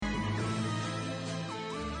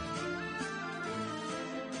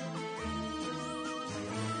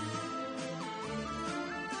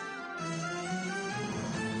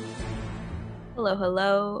Hello,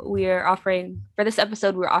 hello. For this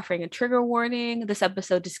episode, we're offering a trigger warning. This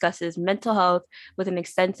episode discusses mental health with an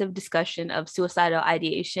extensive discussion of suicidal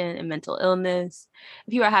ideation and mental illness.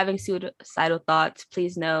 If you are having suicidal thoughts,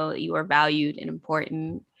 please know that you are valued and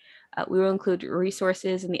important. We will include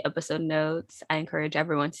resources in the episode notes. I encourage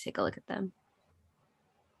everyone to take a look at them.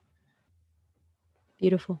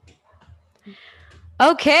 Beautiful.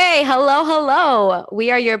 Okay, hello. We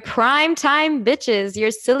are your prime time bitches, your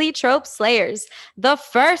silly trope slayers, the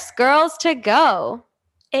first girls to go.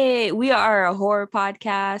 Hey, we are a horror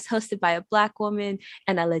podcast hosted by a Black woman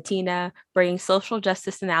and a Latina, bringing social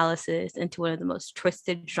justice analysis into one of the most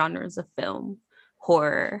twisted genres of film,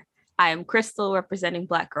 horror. I am Crystal, representing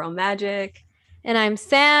Black Girl Magic. And I'm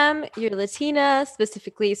Sam, your Latina,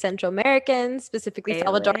 specifically Central American, specifically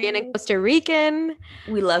Salvadorian and Costa Rican.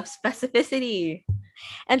 We love specificity.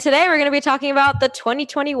 And today we're going to be talking about the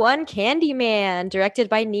 2021 Candyman, directed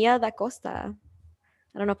by Nia Da Costa.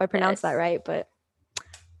 I don't know if I pronounced that right, but...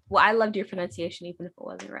 Well, I loved your pronunciation, even if it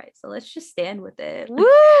wasn't right. So let's just stand with it.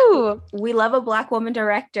 Woo! We love a Black woman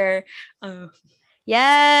director.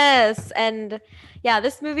 Yes. And yeah,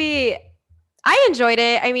 this movie, I enjoyed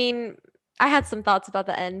it. I mean, I had some thoughts about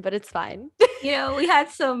the end, but it's fine. We had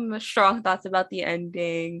some strong thoughts about the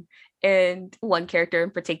ending and one character in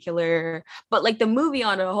particular, but like the movie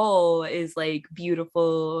on a whole is like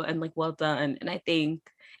beautiful and like well done, and I think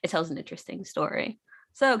it tells an interesting story.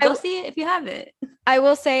 So go see it if you haven't. I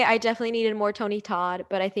will say I definitely needed more Tony Todd,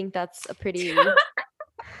 but I think that's a pretty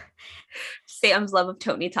Sam's love of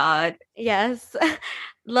Tony Todd. Yes.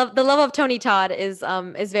 The love of Tony Todd is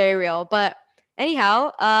very real. But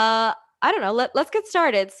anyhow, I don't know. Let's get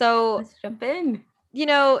started. So let's jump in.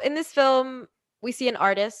 In this film, we see an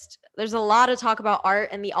artist. There's a lot of talk about art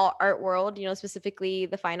and the art world, specifically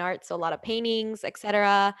the fine arts. So a lot of paintings,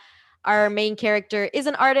 etc. Our main character is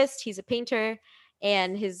an artist. He's a painter.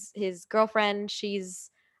 And his girlfriend, she's,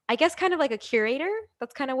 I guess, kind of like a curator.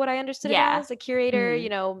 That's kind of what I understood it as, a curator,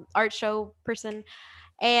 art show person.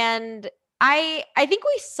 And I think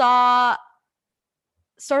we saw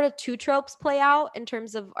sort of two tropes play out in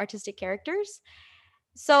terms of artistic characters.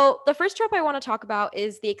 So the first trope I want to talk about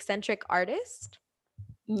is the eccentric artist.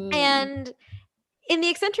 And in the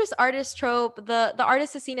eccentric artist trope, the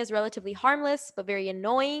artist is seen as relatively harmless, but very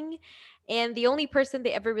annoying. And the only person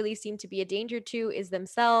they ever really seem to be a danger to is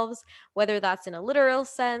themselves, whether that's in a literal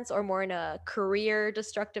sense or more in a career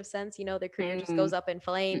destructive sense. Their career just goes up in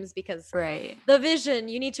flames because the vision,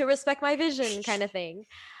 you need to respect my vision kind of thing.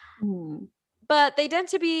 But they tend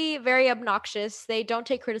to be very obnoxious. They don't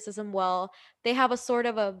take criticism well. They have a sort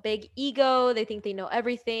of a big ego. They think they know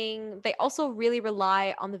everything. They also really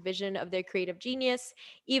rely on the vision of their creative genius,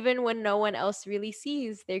 even when no one else really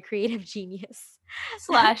sees their creative genius. /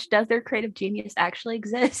 does their creative genius actually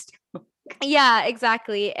exist? Yeah,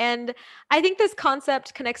 exactly. And I think this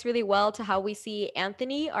concept connects really well to how we see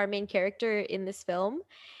Anthony, our main character in this film.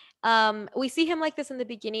 We see him like this in the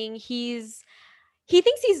beginning. He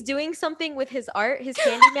thinks he's doing something with his art, his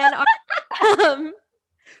Candyman art.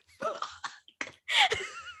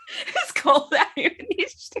 It's cold out here in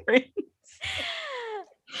these streets.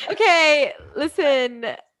 Okay, listen.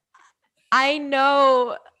 I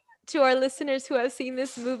know, to our listeners who have seen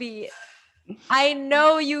this movie, I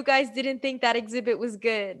know you guys didn't think that exhibit was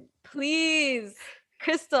good. Please,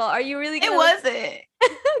 Crystal, are you really gonna... It wasn't.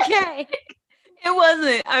 Okay. It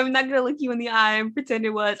wasn't. I'm not gonna look you in the eye and pretend it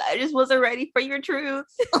was. I just wasn't ready for your truth.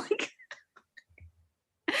 You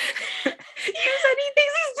said he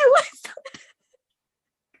thinks he's doing something.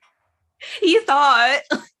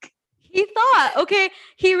 He thought. Okay,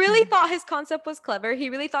 he really thought his concept was clever. He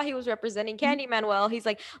really thought he was representing Candyman well. He's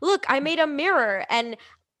like, look, I made a mirror, and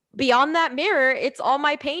beyond that mirror, it's all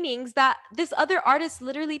my paintings. That this other artist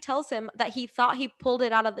literally tells him that he thought he pulled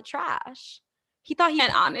it out of the trash. He thought he...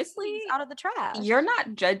 And honestly, out of the trash. You're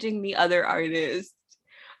not judging the other artist.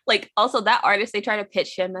 Like, also that artist, they try to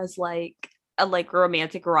pitch him as like a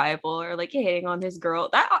romantic rival or like hitting on his girl.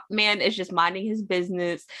 That man is just minding his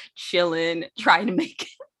business, chilling, trying to make it.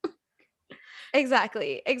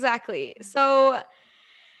 Exactly. So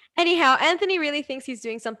anyhow, Anthony really thinks he's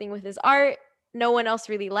doing something with his art. No one else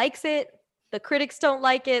really likes it. The critics don't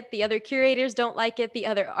like it. The other curators don't like it. The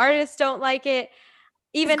other artists don't like it.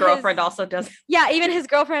 Even his girlfriend also doesn't. Yeah, even his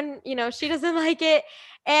girlfriend, she doesn't like it.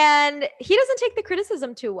 And he doesn't take the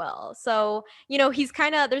criticism too well. So, he's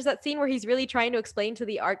kind of, there's that scene where he's really trying to explain to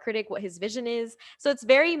the art critic what his vision is. So it's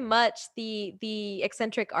very much the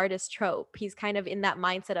eccentric artist trope. He's kind of in that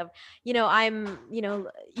mindset of, I'm,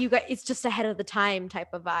 you guys, it's just ahead of the time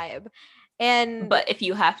type of vibe. But if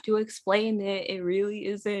you have to explain it, it really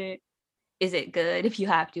isn't is it good if you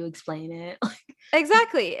have to explain it?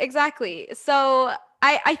 Exactly. So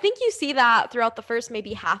I think you see that throughout the first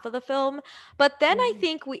maybe half of the film, but then I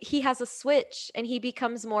think he has a switch and he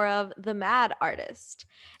becomes more of the mad artist.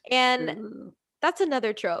 And True. that's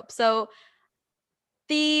another trope. So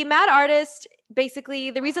the mad artist,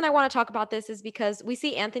 basically, the reason I want to talk about this is because we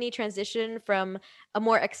see Anthony transition from a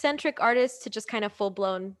more eccentric artist to just kind of full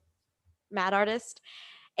blown mad artist.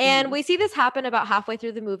 And Mhm. we see this happen about halfway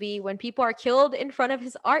through the movie when people are killed in front of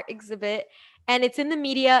his art exhibit, and it's in the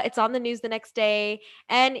media, it's on the news the next day,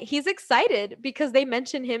 and he's excited because they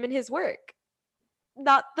mention him in his work.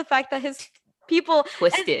 Not the fact that his people and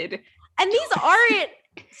Twisted. and these aren't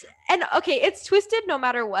and okay, it's twisted no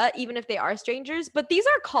matter what, even if they are strangers, but these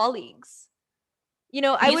are colleagues. You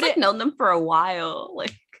know, I He's wouldn't like known them for a while.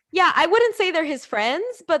 Like yeah, I wouldn't say they're his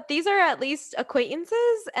friends, but these are at least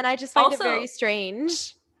acquaintances, and I just find it very also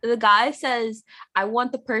strange. the guy says, I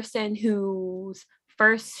want the person whose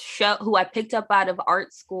first show who I picked up out of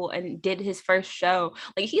art school and did his first show.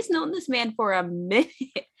 Like he's known this man for a minute.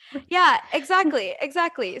 Yeah,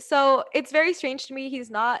 exactly. So it's very strange to me. He's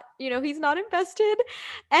not, he's not invested.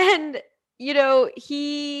 And,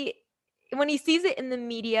 he, when he sees it in the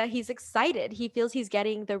media, he's excited. He feels he's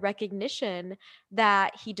getting the recognition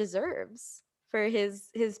that he deserves for his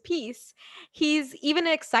piece. He's even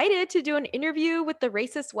excited to do an interview with the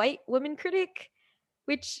racist white woman critic,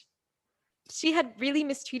 which she had really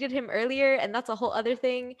mistreated him earlier, and that's a whole other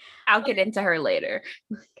thing. I'll get into her later.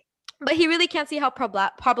 But he really can't see how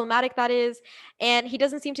problematic that is, and he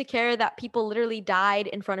doesn't seem to care that people literally died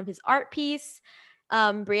in front of his art piece.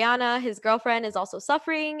 Brianna, his girlfriend, is also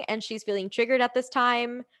suffering, and she's feeling triggered at this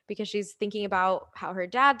time because she's thinking about how her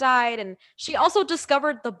dad died, and she also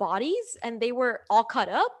discovered the bodies, and they were all cut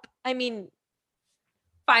up. I mean,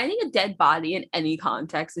 Finding a dead body in any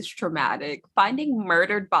context is traumatic. Finding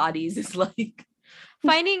murdered bodies is like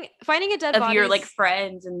finding a dead of body your like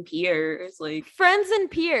friends and peers, like friends and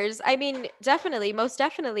peers. I mean, definitely, most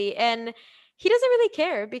definitely. And he doesn't really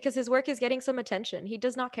care because his work is getting some attention. He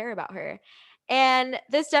does not care about her. And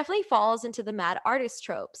this definitely falls into the mad artist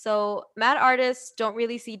trope. So, mad artists don't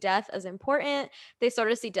really see death as important. They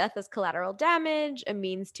sort of see death as collateral damage, a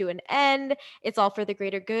means to an end. It's all for the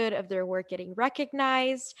greater good of their work getting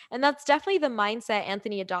recognized. And that's definitely the mindset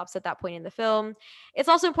Anthony adopts at that point in the film. It's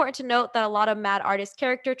also important to note that a lot of mad artist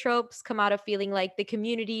character tropes come out of feeling like the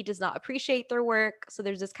community does not appreciate their work. So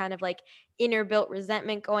there's this kind of like inner built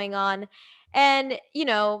resentment going on. And,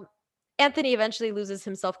 Anthony eventually loses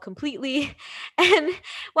himself completely. And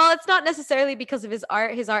while it's not necessarily because of his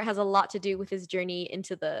art has a lot to do with his journey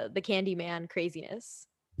into the Candyman craziness.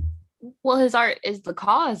 well, his art is the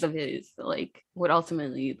cause of his like what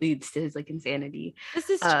ultimately leads to his like insanity.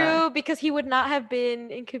 This is Uh true because he would not have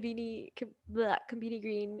been in Kabini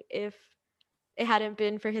Green if it hadn't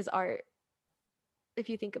been for his art, if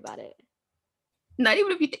you think about it. Not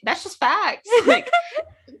even if you that's just facts. Like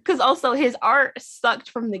because also his art sucked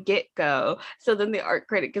from the get-go. So then the art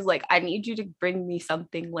critic is like, I need you to bring me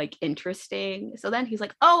something like interesting. So then he's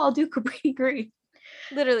like, oh, I'll do Cabrini Green.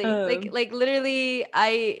 Literally, like literally,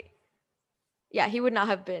 yeah, he would not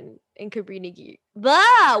have been in Cabrini Green.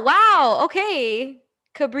 Blah! Wow. Okay,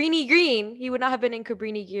 Cabrini Green. He would not have been in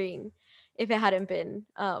Cabrini Green if it hadn't been.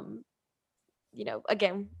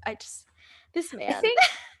 Again, I just this I man. think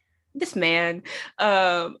this man,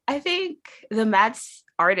 I think the mad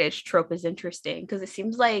artist trope is interesting because it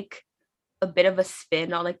seems like a bit of a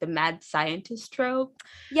spin on like the mad scientist trope,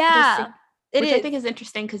 Yeah, it which I is. think is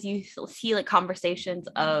interesting because you see like conversations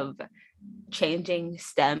of changing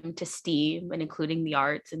STEM to STEAM and including the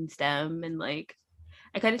arts in STEM. And like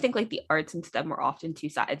I kind of think like the arts and STEM are often two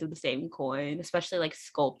sides of the same coin, especially like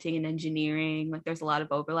sculpting and engineering. Like there's a lot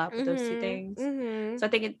of overlap with those two things. So I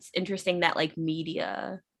think it's interesting that like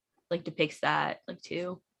media like depicts that like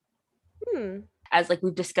too. As like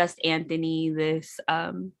we've discussed Anthony, this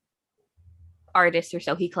artist or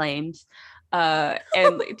so he claims, and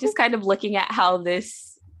just kind of looking at how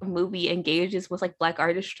this movie engages with like Black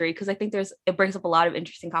artistry, because I think it brings up a lot of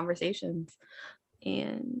interesting conversations,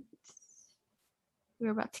 and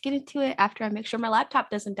we're about to get into it after I make sure my laptop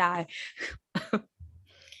doesn't die.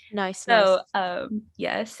 Nice. So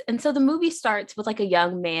yes, and so the movie starts with like a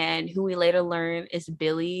young man who we later learn is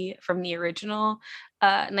Billy from the original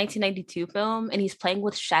 1992 film, and he's playing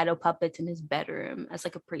with shadow puppets in his bedroom as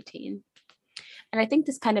like a preteen. And I think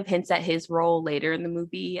this kind of hints at his role later in the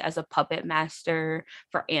movie as a puppet master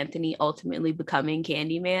for Anthony ultimately becoming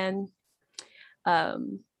Candyman.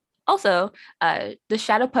 Also, the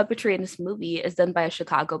shadow puppetry in this movie is done by a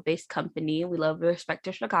Chicago-based company. We love and respect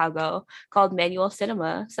to Chicago, called Manual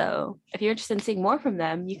Cinema. So if you're interested in seeing more from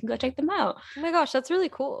them, you can go check them out. Oh my gosh, that's really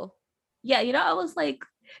cool. Yeah, I was like,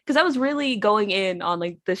 because I was really going in on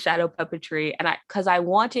like the shadow puppetry, and because I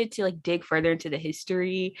wanted to like dig further into the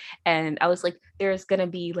history, and I was like, there's gonna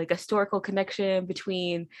be like a historical connection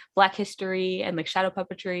between Black history and like shadow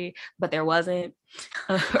puppetry, but there wasn't,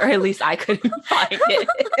 or at least I couldn't find it.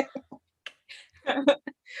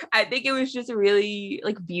 I think it was just a really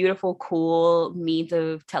like beautiful, cool means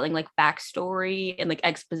of telling like backstory and like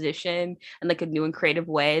exposition and like a new and creative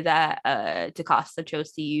way that DaCosta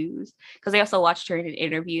chose to use. Because I also watched her in an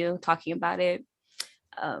interview talking about it.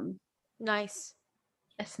 Um, Nice.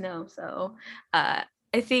 yes, no. So I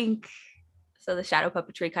think so the shadow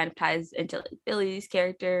puppetry kind of ties into like Billy's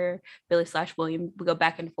character, Billy slash William. We go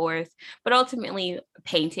back and forth, but ultimately,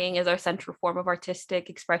 painting is our central form of artistic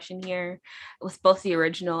expression here, with both the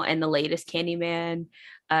original and the latest Candyman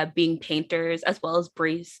being painters, as well as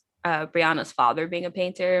Brianna's father being a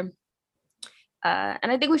painter.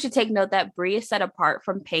 And I think we should take note that Brie is set apart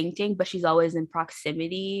from painting, but she's always in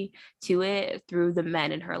proximity to it through the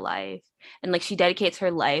men in her life. And like she dedicates her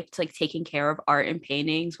life to like taking care of art and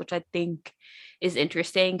paintings, which I think is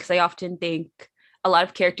interesting because I often think a lot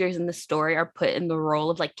of characters in the story are put in the role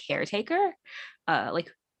of like caretaker.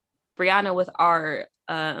 Like Brianna with art,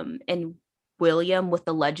 and William with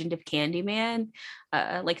the legend of Candyman.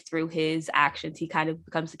 Like through his actions, he kind of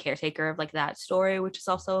becomes the caretaker of like that story, which is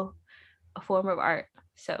also a form of art.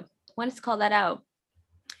 So wanted to call that out.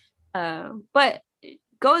 But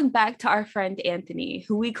going back to our friend Anthony,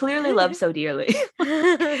 who we clearly love so dearly,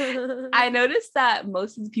 I noticed that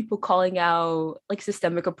most of the people calling out like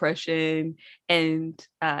systemic oppression and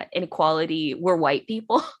inequality were white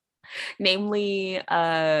people, namely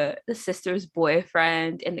the sister's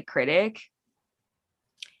boyfriend and the critic.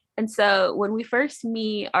 And so when we first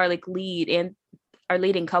meet our like lead and our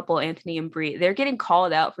leading couple, Anthony and Bree, they're getting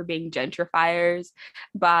called out for being gentrifiers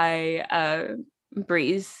by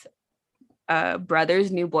Bree's brother's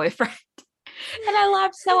new boyfriend. And I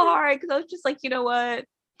laughed so hard because I was just like, you know what?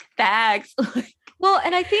 Facts. Well,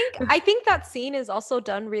 and I think that scene is also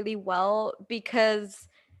done really well because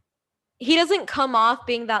he doesn't come off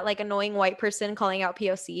being that like annoying white person calling out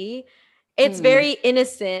POC. It's very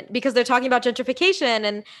innocent because they're talking about gentrification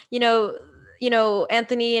and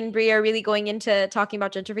Anthony and Brie are really going into talking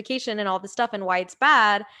about gentrification and all this stuff and why it's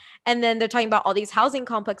bad. And then they're talking about all these housing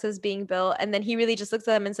complexes being built. And then he really just looks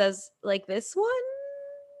at them and says, like this one?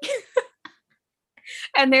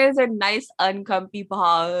 And there's a nice uncomfy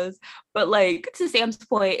pause, but like to Sam's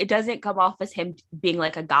point, it doesn't come off as him being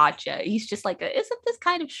like a gotcha. He's just like, isn't this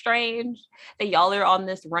kind of strange that y'all are on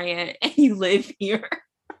this rant and you live here?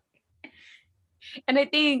 And I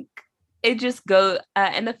think it just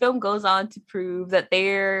and the film goes on to prove that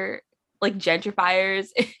they're like gentrifiers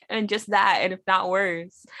and just that, and if not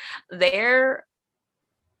worse, they're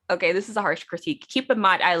okay. This is a harsh critique. Keep in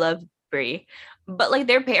mind, I love Brie, but like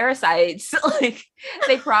they're parasites. Like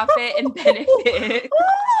they profit and benefit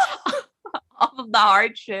off of the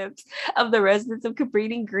hardships of the residents of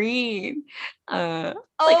Cabrini Green. Are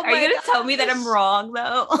you gonna tell me that I'm wrong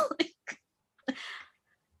though?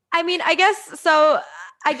 I mean, I guess so.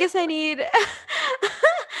 I guess I need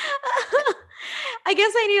I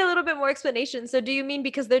guess I need a little bit more explanation. So do you mean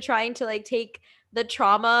because they're trying to like take the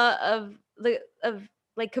trauma of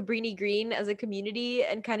like Cabrini Green as a community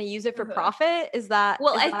and kind of use it for profit? Is that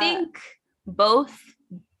well, I think both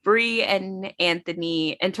Brie and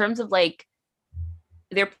Anthony, in terms of like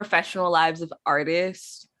their professional lives of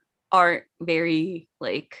artists, aren't very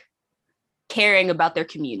like caring about their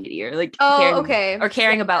community or like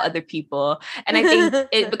caring about other people. And I think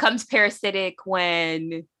it becomes parasitic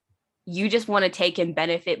when you just want to take and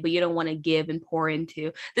benefit, but you don't want to give and pour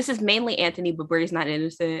into. This is mainly Anthony, but Brie's not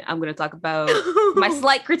innocent. I'm going to talk about my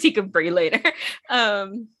slight critique of Brie later.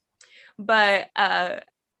 But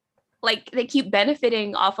like they keep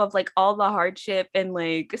benefiting off of like all the hardship and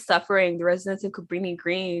like suffering the residents of Cabrini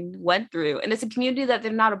Green went through. And it's a community that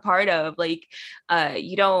they're not a part of. Like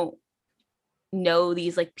you don't know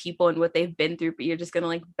these like people and what they've been through, but you're just gonna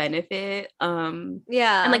like benefit. And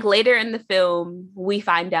like later in the film we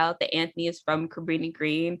find out that Anthony is from Cabrini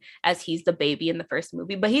Green, as he's the baby in the first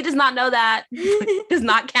movie, but he does not know that. Does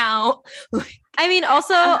not count. I mean,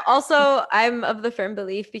 also I'm of the firm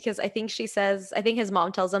belief, because I think his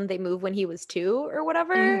mom tells him they moved when he was 2 or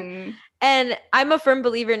whatever. And I'm a firm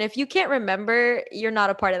believer in if you can't remember, you're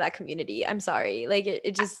not a part of that community. I'm sorry. Like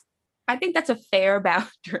it just I think that's a fair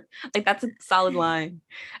boundary. Like that's a solid line.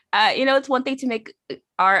 It's one thing to make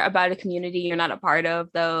art about a community you're not a part of,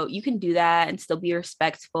 though. You can do that and still be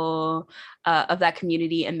respectful of that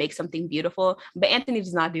community and make something beautiful. But Anthony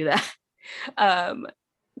does not do that.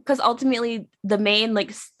 Because ultimately the main,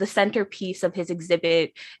 like the centerpiece of his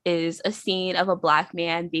exhibit is a scene of a Black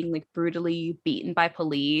man being like brutally beaten by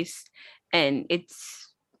police, and it's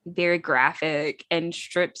very graphic and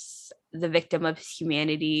strips the victim of his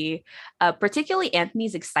humanity. Particularly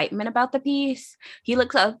Anthony's excitement about the piece. He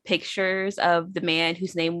looks up pictures of the man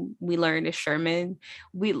whose name we learn is Sherman.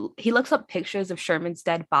 He looks up pictures of Sherman's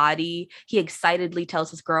dead body. He excitedly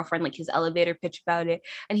tells his girlfriend like his elevator pitch about it,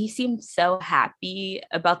 and he seems so happy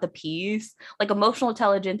about the piece. Like emotional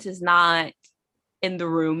intelligence is not in the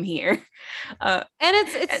room here. And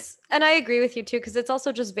it's and I agree with you too, because it's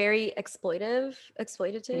also just very exploitative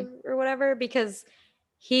or whatever, because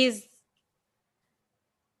he's,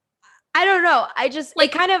 I don't know. I just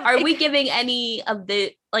like kind of, are we giving any of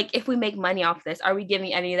the, like if we make money off this, are we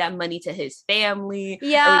giving any of that money to his family?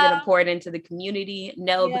 Yeah. Are we going to pour it into the community?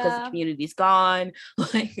 No, because the community's gone.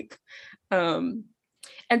 Like,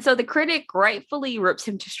 and so the critic rightfully rips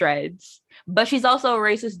him to shreds, but she's also a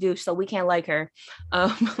racist douche, so we can't like her.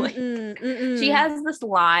 She has this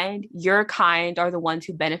line, "Your kind are the ones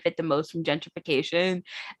who benefit the most from gentrification,"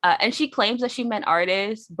 and she claims that she meant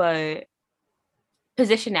artists, but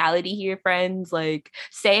positionality here, friends, like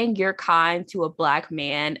saying you're kind to a Black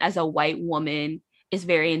man as a white woman is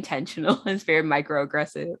very intentional and it's very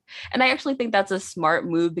microaggressive. And I actually think that's a smart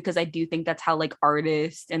move, because I do think that's how like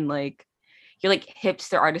artists and like you're like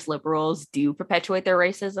hipster artist liberals do perpetuate their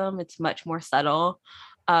racism. It's much more subtle.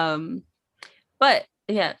 But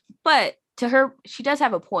yeah, but to her, she does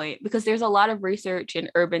have a point, because there's a lot of research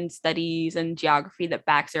in urban studies and geography that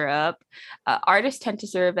backs her up. Artists tend to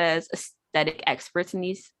serve as aesthetic experts in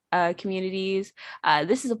these communities.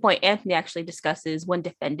 This is a point Anthony actually discusses when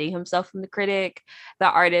defending himself from the critic.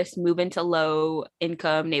 The artists move into low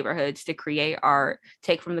income neighborhoods to create art,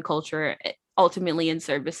 take from the culture, ultimately in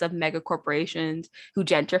service of mega corporations who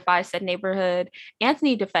gentrify said neighborhood.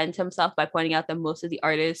 Anthony defends himself by pointing out that most of the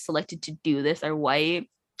artists selected to do this are white,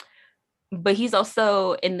 but he's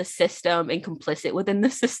also in the system and complicit within the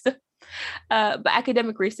system. But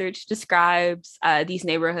academic research describes these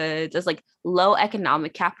neighborhoods as like low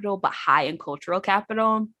economic capital, but high in cultural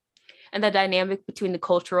capital. And the dynamic between the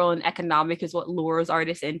cultural and economic is what lures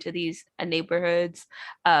artists into these neighborhoods.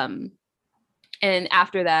 And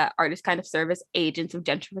after that, artists kind of serve as agents of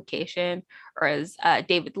gentrification, or as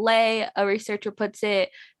David Ley, a researcher, puts it,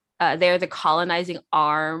 they're the colonizing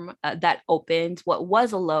arm that opens what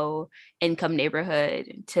was a low income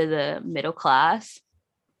neighborhood to the middle class.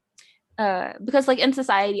 Because like in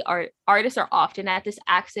society, artists are often at this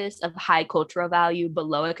axis of high cultural value but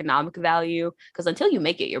low economic value, because until you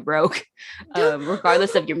make it, you're broke,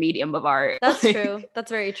 regardless of your medium of art. That's true. That's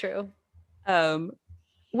very true.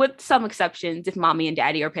 With some exceptions, if mommy and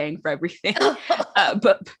daddy are paying for everything.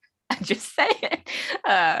 But I'm just saying.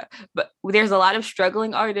 But there's a lot of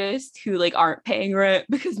struggling artists who like aren't paying rent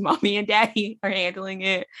because mommy and daddy are handling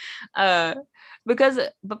it.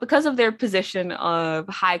 Because of their position of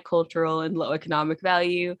high cultural and low economic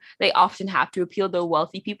value, they often have to appeal to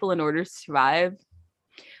wealthy people in order to survive.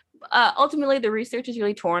 Ultimately, the research is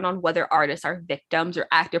really torn on whether artists are victims or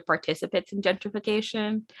active participants in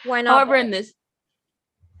gentrification. Why not? However, in this,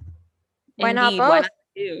 why not both? Why not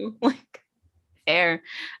do? Like, fair.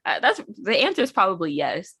 That's the answer is probably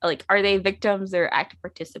yes. Like, are they victims or active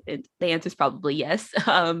participants? The answer is probably yes.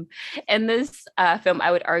 In this film,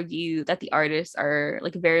 I would argue that the artists are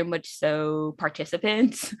like very much so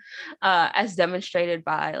participants, as demonstrated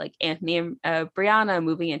by like Anthony and Brianna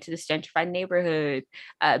moving into this gentrified neighborhood,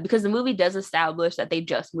 because the movie does establish that they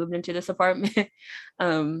just moved into this apartment.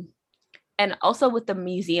 And also with the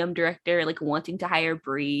museum director like wanting to hire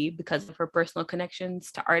Bree because of her personal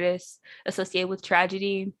connections to artists associated with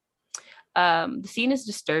tragedy. The scene is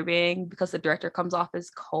disturbing because the director comes off as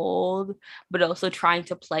cold, but also trying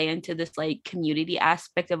to play into this like community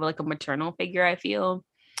aspect of like a maternal figure, I feel.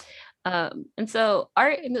 And so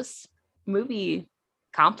art in this movie,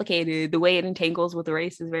 complicated. The way it entangles with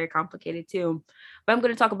race is very complicated too. But I'm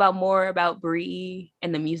going to talk about more about Bree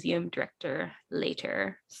and the museum director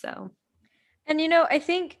later. So. And I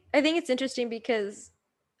think it's interesting because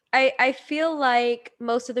I feel like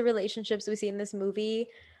most of the relationships we see in this movie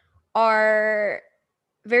are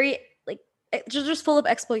very like just full of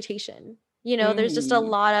exploitation. There's just a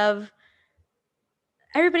lot of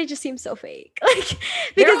everybody just seems so fake. Like,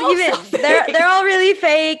 They're because all so even they're fake. all really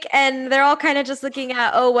fake, and they're all kind of just looking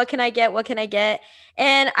at, oh, what can I get? What can I get?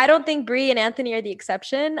 And I don't think Brie and Anthony are the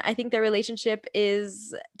exception. I think their relationship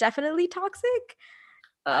is definitely toxic.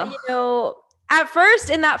 Ugh. You know, at first,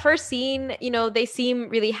 in that first scene, you know, they seem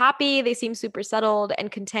really happy. They seem super settled and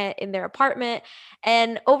content in their apartment.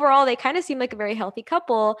 And overall, they kind of seem like a very healthy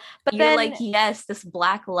couple. But You're then, like, yes, this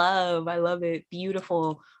black love. I love it.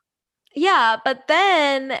 Beautiful. yeah, but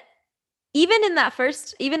then even in that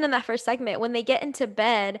first segment, when they get into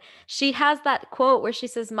bed, she has that quote where she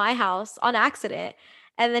says my house on accident,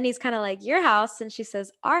 and then he's kind of like your house, and she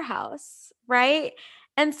says our house, right?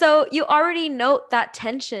 And so you already note that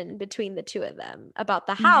tension between the two of them about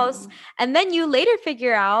the house, Mhm. and then you later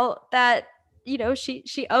figure out that, you know, she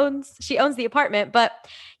owns the apartment. But,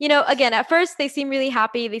 you know, again, at first they seem really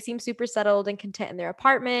happy, they seem super settled and content in their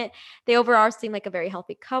apartment. They overall seem like a very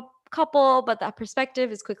healthy couple, but that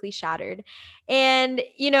perspective is quickly shattered. And,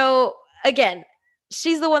 you know, again,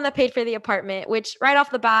 she's the one that paid for the apartment, which right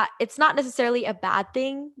off the bat, it's not necessarily a bad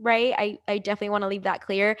thing, right? I definitely want to leave that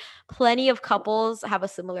clear. Plenty of couples have a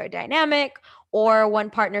similar dynamic, or one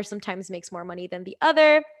partner sometimes makes more money than the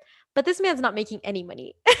other. But this man's not making any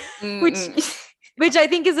money, which Mm-mm. which I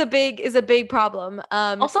think is a big problem.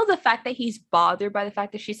 Also, the fact that he's bothered by the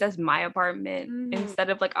fact that she says my apartment Mm, instead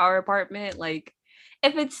of like our apartment, like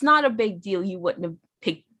if it's not a big deal, you wouldn't have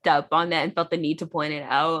picked up on that and felt the need to point it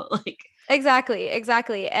out. Like,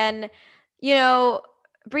 exactly. And, you know,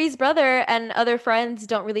 Bree's brother and other friends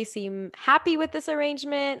don't really seem happy with this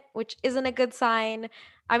arrangement, which isn't a good sign.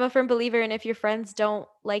 I'm a firm believer in if your friends don't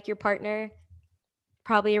like your partner,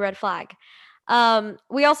 probably a red flag.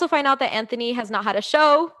 We also find out that Anthony has not had a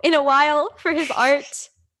show in a while for his art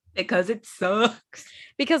because it sucks.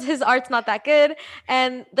 because his art's not that good.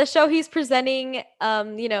 And the show he's presenting,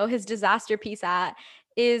 you know, his disaster piece at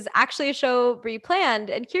is actually a show Brie planned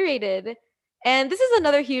and curated. And this is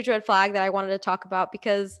another huge red flag that I wanted to talk about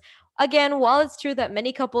because, again, while it's true that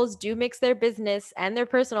many couples do mix their business and their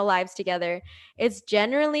personal lives together, it's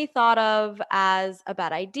generally thought of as a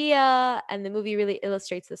bad idea. And the movie really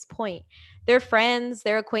illustrates this point. Their friends,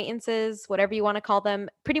 their acquaintances, whatever you want to call them,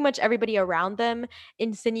 pretty much everybody around them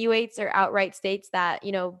insinuates or outright states that,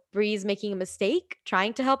 you know, Bree's making a mistake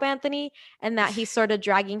trying to help Anthony, and that he's sort of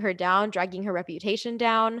dragging her down, dragging her reputation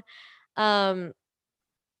down. Um,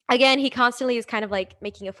 Again, he constantly is kind of like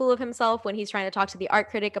making a fool of himself when he's trying to talk to the art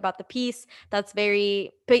critic about the piece. That's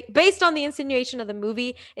very based on the insinuation of the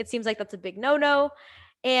movie. It seems like that's a big no-no.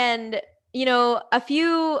 And, you know, a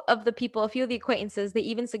few of the acquaintances, they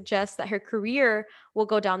even suggest that her career will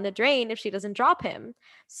go down the drain if she doesn't drop him.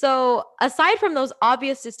 So, aside from those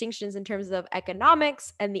obvious distinctions in terms of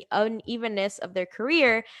economics and the unevenness of their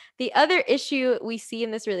career, the other issue we see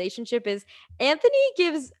in this relationship is Anthony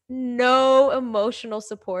gives no emotional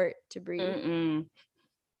support to Brie. Mm-mm.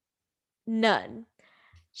 None.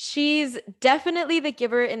 She's definitely the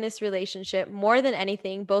giver in this relationship more than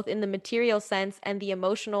anything, both in the material sense and the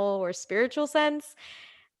emotional or spiritual sense.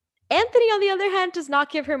 Anthony, on the other hand, does not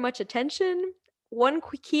give her much attention. One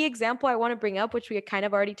key example I want to bring up, which we kind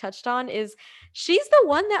of already touched on, is she's the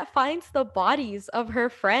one that finds the bodies of her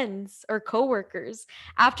friends or coworkers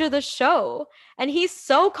after the show. And he's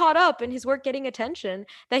so caught up in his work getting attention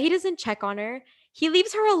that he doesn't check on her. He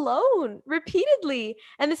leaves her alone repeatedly.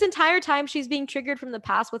 And this entire time, she's being triggered from the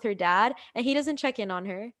past with her dad, and he doesn't check in on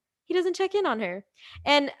her. He doesn't check in on her.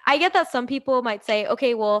 And I get that some people might say,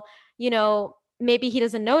 okay, well, you know, maybe he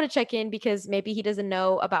doesn't know to check in because maybe he doesn't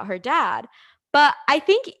know about her dad. But I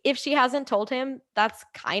think if she hasn't told him, that's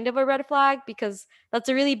kind of a red flag because that's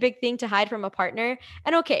a really big thing to hide from a partner.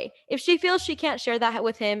 And okay, if she feels she can't share that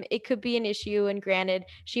with him, it could be an issue. And granted,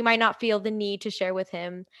 she might not feel the need to share with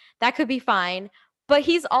him. That could be fine. But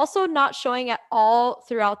he's also not showing at all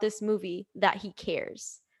throughout this movie that he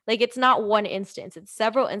cares. Like, it's not one instance, it's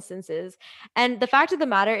several instances. And the fact of the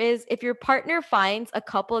matter is, if your partner finds a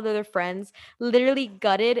couple of other friends literally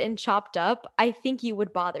gutted and chopped up, I think you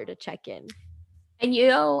would bother to check in. And you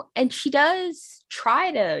know, and she does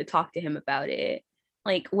try to talk to him about it.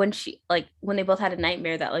 Like when they both had a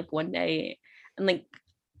nightmare that like one day, and like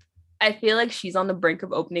I feel like she's on the brink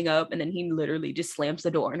of opening up, and then he literally just slams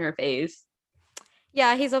the door in her face.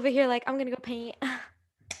 Yeah, he's over here like, I'm gonna go paint,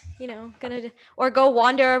 or go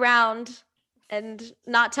wander around and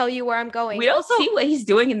not tell you where I'm We going. don't Also, see what he's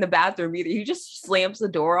doing in the bathroom either. He just slams the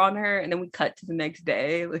door on her, and then we cut to the next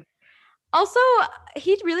day. Like, also,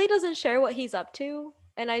 he really doesn't share what he's up to.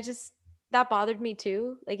 And that bothered me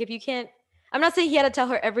too. Like, if you can't, I'm not saying he had to tell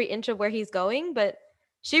her every inch of where he's going, but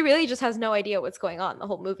she really just has no idea what's going on the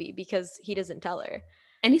whole movie because he doesn't tell her.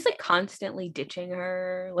 And he's like constantly ditching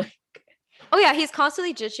her. Like, Oh yeah, he's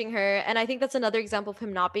constantly ditching her, and I think that's another example of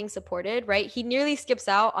him not being supported, right? He nearly skips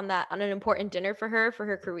out on an important dinner for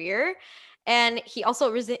her career. And he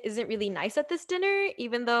also isn't really nice at this dinner,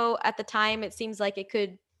 even though at the time it seems like it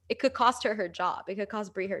could cost her job. It could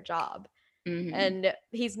cost Brie her job. mhm. And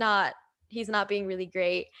he's not being really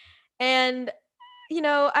great. And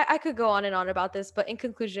I could go on and on about this, but in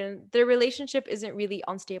conclusion, their relationship isn't really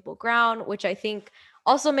on stable ground, which I think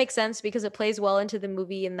also makes sense because it plays well into the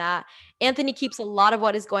movie in that Anthony keeps a lot of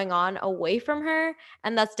what is going on away from her.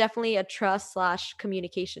 And that's definitely a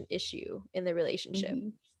trust/communication issue in the relationship.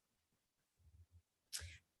 Mhm.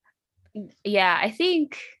 Yeah, I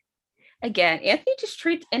think again, Anthony just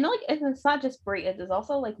treats, and like it's not just Brie, it's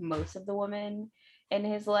also like most of the women in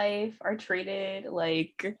his life are treated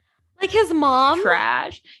like Like his mom.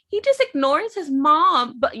 trash. He just ignores his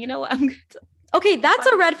mom. But you know what? Okay, that's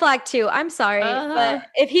a red flag too. I'm sorry, but uh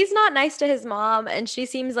if he's not nice to his mom and she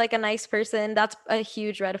seems like a nice person, that's a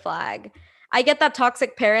huge red flag. I get that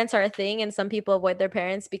toxic parents are a thing and some people avoid their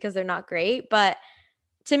parents because they're not great, but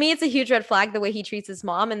to me it's a huge red flag the way he treats his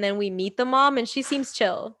mom, and then we meet the mom and she seems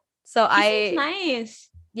chill. So she seems nice.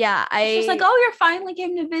 yeah, She's just like, I oh, you're finally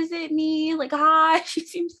came to visit me. Like, hi. She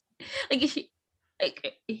seems like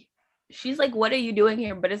like she's like, what are you doing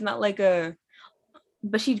here? But it's not like a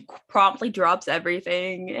but she promptly drops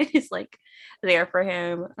everything and is like there for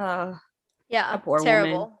him. A yeah, poor woman.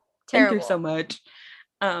 terrible. Been through so Terrible. much.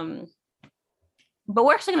 Um, but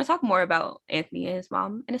we're actually going to talk more about Anthony and his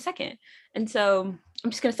mom in a second. And so I'm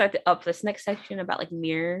just going to start up this next section about like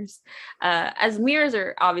mirrors. As mirrors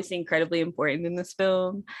are obviously incredibly important in this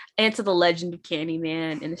film and to the legend of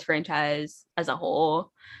Candyman in this franchise as a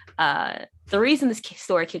whole. The reason this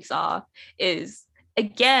story kicks off is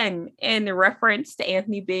again in reference to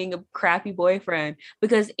Anthony being a crappy boyfriend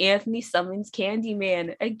because Anthony summons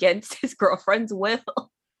Candyman against his girlfriend's will.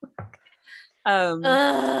 um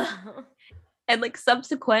Ugh. and like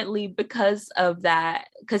subsequently because of that,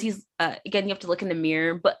 because he's again, you have to look in the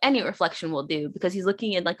mirror, but any reflection will do because he's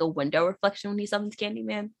looking in like a window reflection when he summons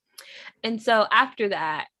Candyman. And so after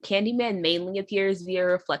that, Candyman mainly appears via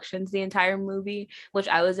reflections the entire movie, which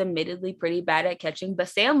I was admittedly pretty bad at catching, but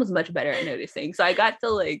Sam was much better at noticing. So I got to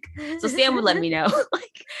like, so Sam would let me know.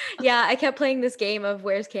 Like, Yeah, I kept playing this game of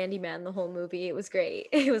Where's Candyman the whole movie. It was great.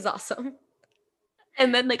 It was awesome.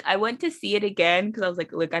 and then like I went to see it again because I was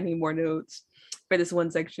like, look, I need more notes for this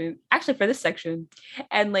one section. Actually, for this section.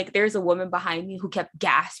 And like there's a woman behind me who kept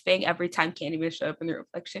gasping every time Candyman showed up in the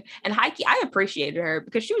reflection. And Heike, I appreciated her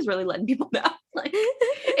because she was really letting people know. Like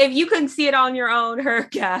if you couldn't see it on your own, her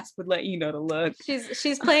gasp would let you know to look.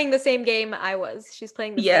 She's playing the same game I was. She's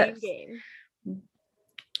playing the Yes. same game.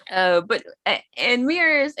 But and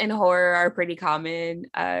mirrors in horror are pretty common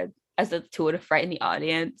as a tool to frighten the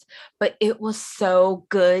audience. But it was so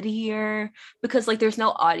good here because like there's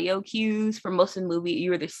no audio cues for most of the movie.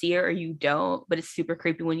 You either see it or you don't, but it's super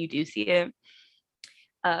creepy when you do see it.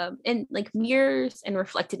 And like mirrors and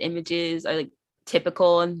reflected images are like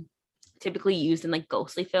typical and typically used in like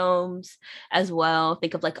ghostly films as well.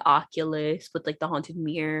 Think of like Oculus with like the haunted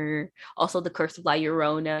mirror. Also, The Curse of La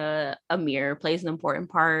Llorona, a mirror plays an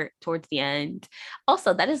important part towards the end.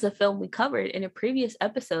 Also, that is a film we covered in a previous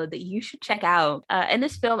episode that you should check out. In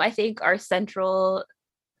this film, I think we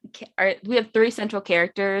have three central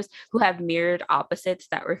characters who have mirrored opposites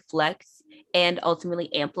that reflects and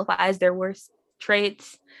ultimately amplifies their worst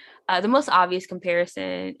traits. The most obvious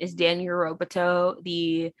comparison is Daniel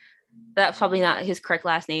Roboto, that's probably not his correct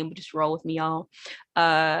last name, but just roll with me, y'all.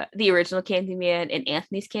 The original Candyman and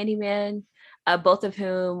Anthony's Candyman, both of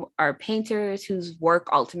whom are painters whose work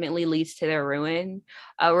ultimately leads to their ruin.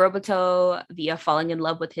 Roboto via falling in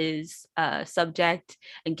love with his subject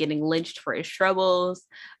and getting lynched for his troubles,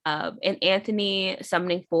 and Anthony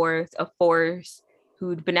summoning forth a force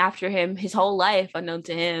who'd been after him his whole life, unknown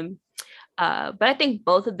to him. But I think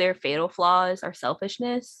both of their fatal flaws are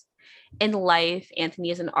selfishness. In life, Anthony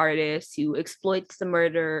is an artist who exploits the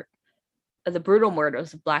brutal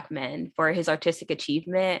murders of Black men for his artistic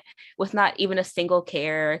achievement, with not even a single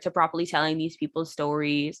care to properly telling these people's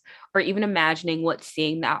stories or even imagining what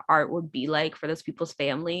seeing that art would be like for those people's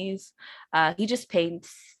families. He just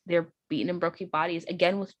paints their beaten and broken bodies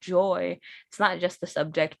again with joy. It's not just the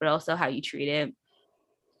subject, but also how you treat it.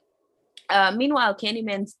 Meanwhile,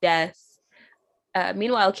 Candyman's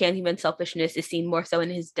selfishness is seen more so in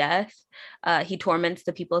his death. He torments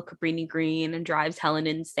the people of Cabrini Green and drives Helen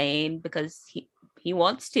insane because he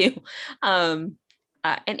wants to. And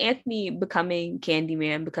Anthony becoming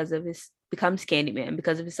Candyman because of his becomes Candyman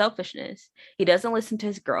because of his selfishness. He doesn't listen to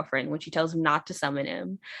his girlfriend when she tells him not to summon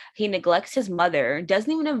him. He neglects his mother,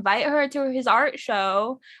 doesn't even invite her to his art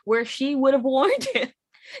show where she would have warned him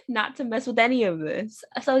not to mess with any of this.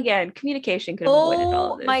 So again, communication could have avoided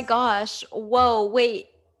all Oh of my this. gosh. Whoa, wait.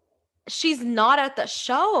 She's not at the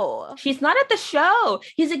show. She's not at the show.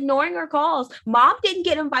 He's ignoring her calls. Mom didn't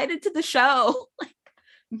get invited to the show.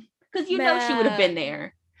 Because she would have been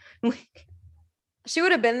Man. there. She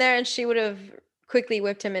would have been there and she would have quickly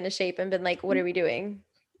whipped him into shape and been like, what are we doing?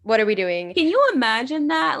 What are we doing? Can you imagine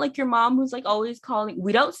that? Like your mom who's like always calling.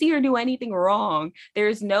 We don't see her do anything wrong.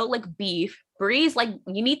 There's no like beef. Bree's like,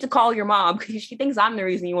 you need to call your mom because she thinks I'm the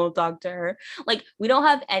reason you won't talk to her. Like, we don't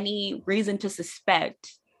have any reason to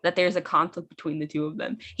suspect that there's a conflict between the two of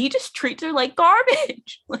them. He just treats her like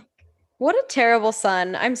garbage. What a terrible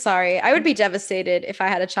son. I'm sorry. I would be devastated if I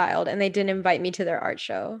had a child and they didn't invite me to their art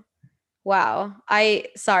show. Wow.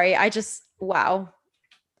 Wow.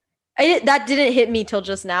 That didn't hit me till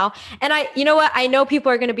just now. And you know what? I know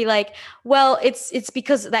people are going to be like, well, it's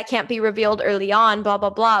because that can't be revealed early on, blah,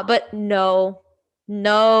 blah, blah. But no,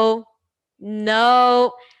 no,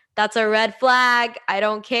 no, that's a red flag. I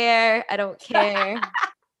don't care. I don't care.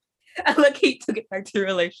 I like he took it back to the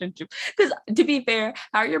relationship. Because to be fair,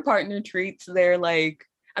 how your partner treats their like,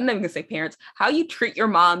 I'm not even gonna say parents, how you treat your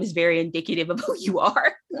mom is very indicative of who you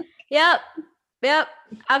are. Yep,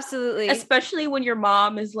 absolutely. Especially when your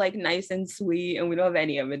mom is like nice and sweet and we don't have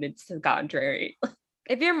any evidence to the contrary.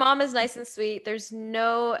 If your mom is nice and sweet, there's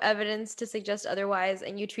no evidence to suggest otherwise,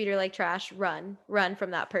 and you treat her like trash, run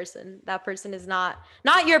from that person. That person is not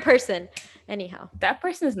your person. Anyhow, that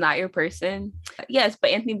person is not your person. Yes, but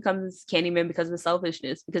Anthony becomes Candyman because of his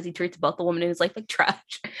selfishness, because he treats both the woman in his life like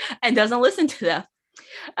trash and doesn't listen to them.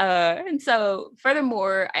 And so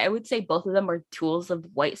furthermore, I would say both of them are tools of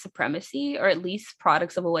white supremacy, or at least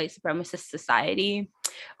products of a white supremacist society.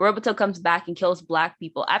 Roboto comes back and kills Black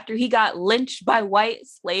people after he got lynched by white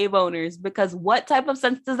slave owners, because what type of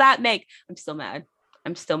sense does that make? I'm still mad.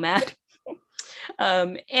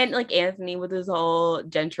 And like Anthony with his whole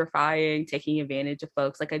gentrifying, taking advantage of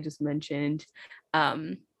folks, like I just mentioned.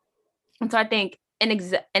 And so I think, and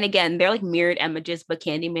again, they're like mirrored images, but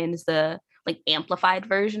Candyman is the like amplified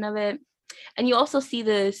version of it. And you also see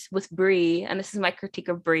this with Bree, and this is my critique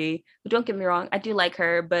of Bree. But don't get me wrong, I do like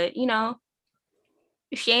her, but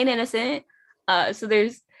she ain't innocent. So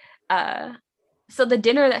there's so the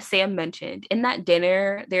dinner that Sam mentioned, in that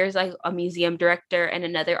dinner, there's like a museum director and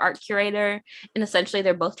another art curator. And essentially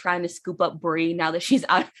they're both trying to scoop up Bree now that she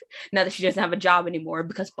doesn't have a job anymore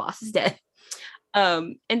because boss is dead.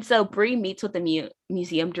 And so Bree meets with the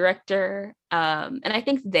museum director. And I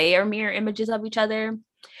think they are mirror images of each other.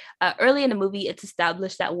 Early in the movie, it's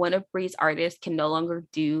established that one of Bree's artists can no longer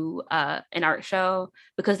do an art show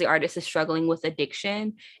because the artist is struggling with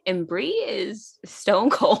addiction. And Bree is stone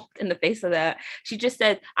cold in the face of that. She just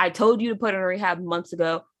said, I told you to put her in rehab months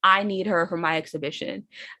ago. I need her for my exhibition.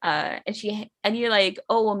 And you're like,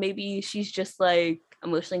 oh, well, maybe she's just like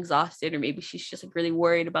emotionally exhausted, or maybe she's just like really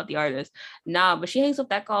worried about the artist. Nah, but she hangs up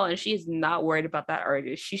that call and she is not worried about that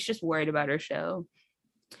artist. She's just worried about her show.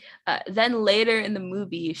 Then later in the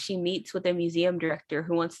movie, she meets with a museum director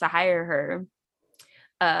who wants to hire her.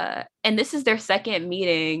 And this is their second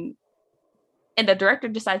meeting. And the director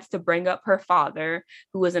decides to bring up her father,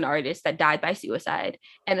 who was an artist that died by suicide,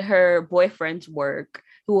 and her boyfriend's work,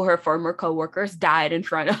 who her former co-workers died in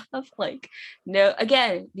front of. Like, no,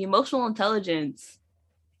 again, the emotional intelligence,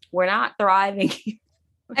 we're not thriving.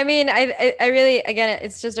 I mean, I really, again,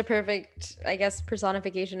 it's just a perfect, I guess,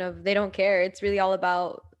 personification of they don't care. It's really all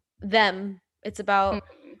about them. It's about,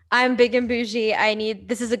 I'm big and bougie.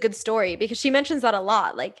 This is a good story, because she mentions that a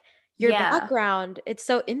lot. Like, your background, it's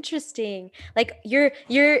so interesting. Like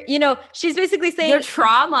she's basically saying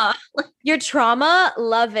your trauma,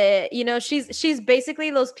 love it. She's basically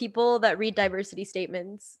those people that read diversity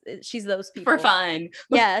statements. She's those people for fun.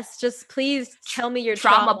 Yes, just please tell me your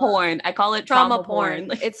trauma porn. I call it trauma porn.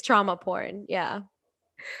 It's trauma porn. Yeah.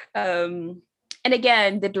 And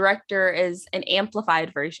again, the director is an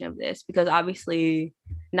amplified version of this, because obviously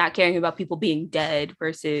not caring about people being dead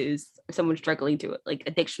versus someone struggling to like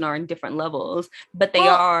addiction are in different levels, but they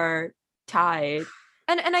are tied.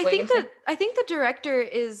 And I think the director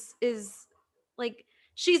is like,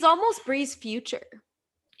 she's almost Bree's future.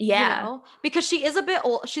 Yeah. Because she is a bit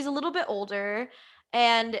old. She's a little bit older,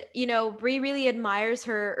 and Bree really admires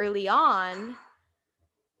her early on.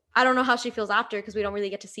 I don't know how she feels after, because we don't really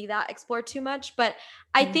get to see that explored too much. But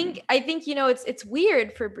I think it's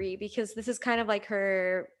weird for Bree, because this is kind of like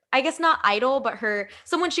her, I guess not idol, but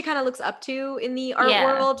someone she kind of looks up to in the art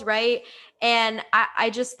world, right? And I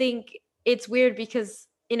just think it's weird because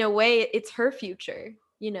in a way it's her future,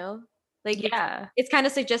 like Yeah. it's kind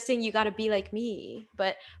of suggesting you got to be like me,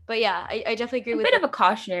 but yeah, I definitely agree A with bit that. of a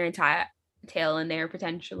cautionary tale in there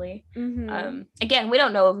potentially. Mm-hmm. Again, we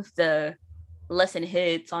don't know if the lesson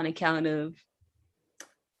hits on account of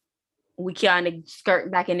we kind of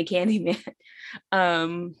skirt back into Candyman.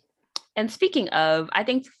 um, and speaking of, I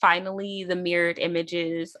think finally the mirrored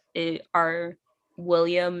images are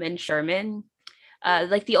William and Sherman.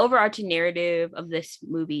 Like the overarching narrative of this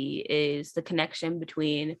movie is the connection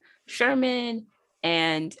between Sherman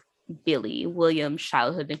and Billy, William's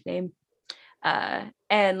childhood nickname.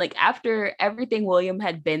 And like after everything William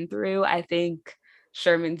had been through, I think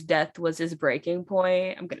Sherman's death was his breaking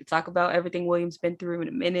point. I'm going to talk about everything William's been through in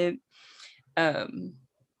a minute. Um,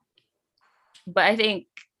 but I think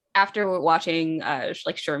after watching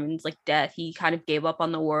like Sherman's like death, he kind of gave up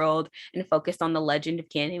on the world and focused on the legend of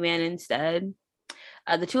Candyman instead.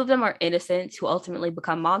 The two of them are innocents who ultimately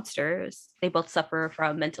become monsters. They both suffer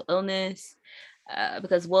from mental illness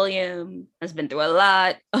because William has been through a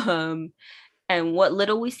lot. And what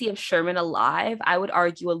little we see of Sherman alive, I would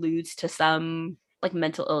argue alludes to some like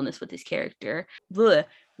mental illness with his character. Blech.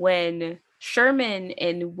 When Sherman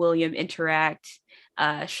and William interact,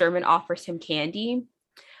 Sherman offers him candy.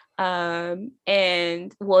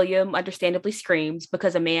 And William understandably screams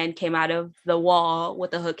because a man came out of the wall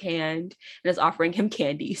with a hook hand and is offering him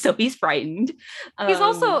candy. So he's frightened. He's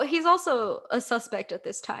also a suspect at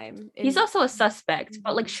this time. He's also a suspect,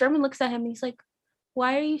 but like Sherman looks at him and he's like,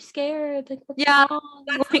 why are you scared? Like, what's Yeah, wrong?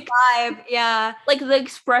 that's Like, the vibe. Yeah. like the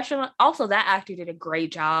expression. Also, that actor did a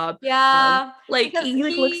great job. Yeah. Like Because he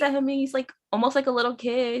like looks at him and he's like almost like a little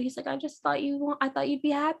kid. He's like, I thought you'd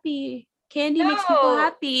be happy. Candy makes people no,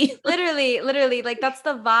 happy. literally, like that's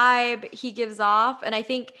the vibe he gives off. And I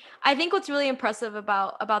think what's really impressive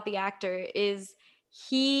about the actor is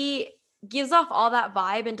he gives off all that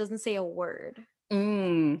vibe and doesn't say a word.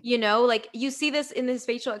 Mm. Like you see this in his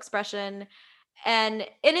facial expression, and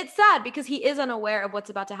it's sad because he is unaware of what's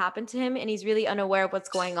about to happen to him, and he's really unaware of what's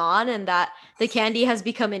going on, and that the candy has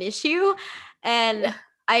become an issue. And Yeah.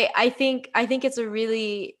 I think it's a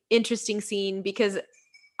really interesting scene because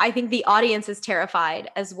I think the audience is terrified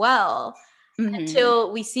as well Mm-hmm.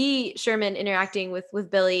 until we see Sherman interacting with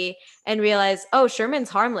Billy and realize, oh, Sherman's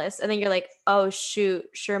harmless. And then you're like, oh shoot,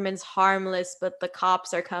 Sherman's harmless, but the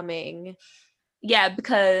cops are coming. Yeah,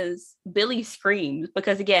 because Billy screams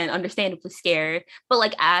because again, understandably scared. But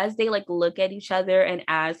like as they like look at each other and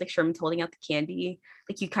as like Sherman's holding out the candy,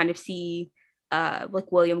 like you kind of see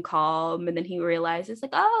like William calm and then he realizes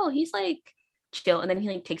like, oh, he's like chill. And then he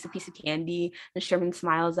like takes a piece of candy and Sherman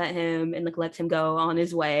smiles at him and like lets him go on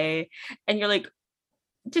his way. And you're like,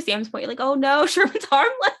 to Sam's point, you're like, oh no, Sherman's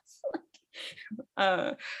harmless.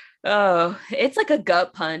 uh oh, it's like a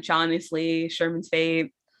gut punch, honestly, Sherman's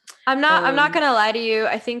fate. I'm not gonna lie to you.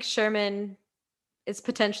 I think Sherman is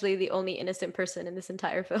potentially the only innocent person in this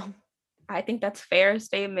entire film. I think that's fair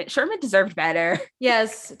statement. Sherman deserved better.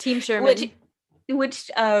 Yes, Team Sherman. which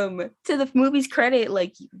to the movie's credit,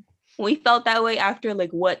 like we felt that way after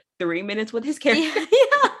like what 3 minutes with his character.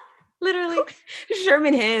 Yeah, literally.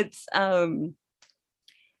 Sherman hits.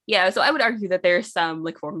 Yeah, so I would argue that there's some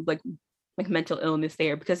like form of like mental illness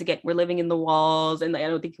there because again we're living in the walls and like, I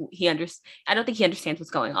don't think he understands what's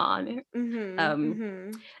going on. Mm-hmm, Um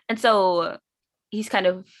mm-hmm. and so he's kind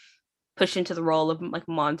of pushed into the role of like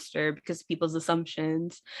monster because of people's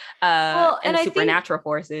assumptions Well, and and the I think supernatural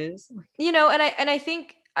forces. and I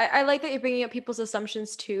think I like that you're bringing up people's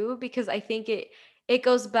assumptions too, because I think it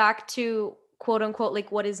goes back to quote unquote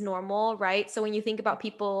like what is normal, right? So when you think about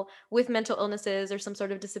people with mental illnesses or some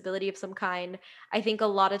sort of disability of some kind, I think a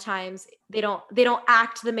lot of times they don't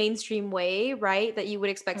act the mainstream way, right? That you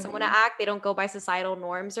would expect someone to Mhm. act. They don't go by societal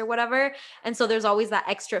norms or whatever. And so there's always that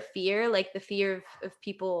extra fear, like the fear of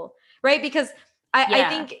people, right? Because I Yeah.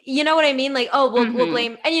 think you know what I mean. Like, oh, we'll Hmm.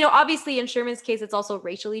 blame, and obviously in Sherman's case, it's also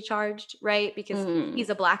racially charged, right? Because Hmm.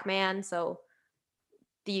 he's a black man, so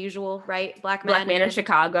the usual, right? Black Black man, man in and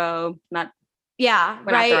Chicago, not yeah,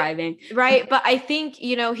 we're not right, thriving. right. But I think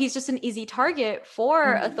he's just an easy target for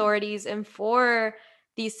Mhm. authorities and for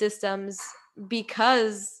these systems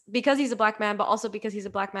because he's a black man, but also because he's a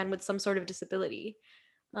black man with some sort of disability.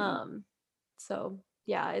 Um, so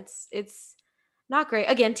yeah, it's not great.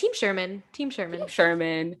 Again, Team Sherman, Team Sherman.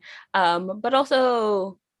 Sherman, but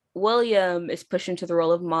also William is pushed into the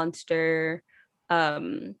role of monster.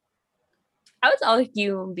 Um, I would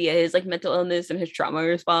argue via his like mental illness and his trauma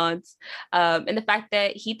response, and the fact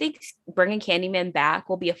that he thinks bringing Candyman back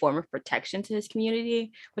will be a form of protection to his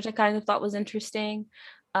community, which I kind of thought was interesting.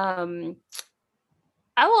 Um,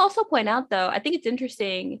 I will also point out, though, I think it's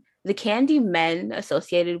interesting the candy men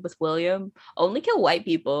associated with William only kill white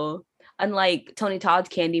people, unlike Tony Todd's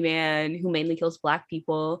Candyman, who mainly kills black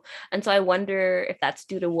people. And so I wonder if that's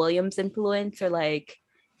due to William's influence or like,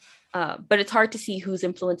 but it's hard to see who's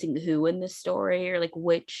influencing who in this story or like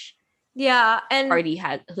which Yeah, and party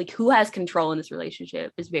has, like, who has control in this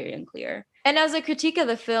relationship is very unclear. as a critique of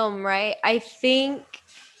the film, right? I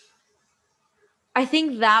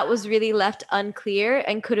think that was really left unclear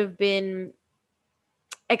and could have been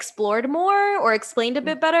explored more or explained a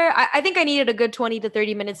bit better. I think I needed a good 20 to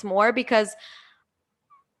 30 minutes more because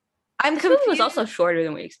I'm This movie confused. was also shorter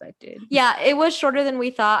than we expected. Yeah, it was shorter than we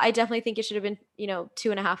thought. I definitely think it should have been,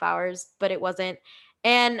 2.5 hours, but it wasn't.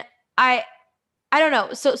 And I I don't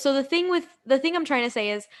know. So the thing I'm trying to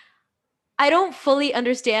say is I don't fully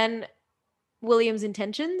understand William's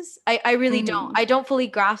intentions. I really don't. Mhm. I don't fully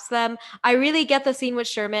grasp them. I really get the scene with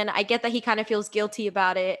Sherman. I get that he kind of feels guilty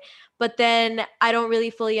about it, but then I don't really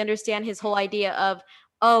fully understand his whole idea of,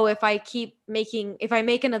 oh, if I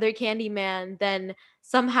make another Candyman, then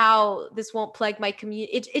somehow this won't plague my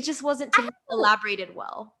community. It just wasn't to me elaborated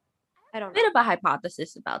well. I don't Bit know. of a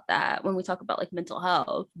hypothesis about that when we talk about like mental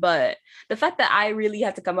health, but the fact that I really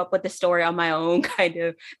had to come up with the story on my own, kind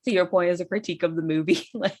of to your point, as a critique of the movie,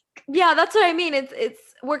 like Yeah, that's what I mean. It's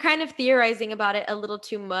we're kind of theorizing about it a little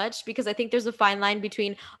too much because I think there's a fine line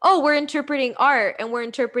between, oh, we're interpreting art and we're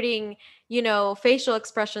interpreting, facial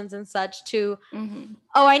expressions and such to, mhm.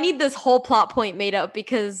 oh, I need this whole plot point made up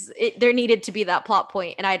because there needed to be that plot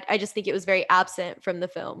point, and I just think it was very absent from the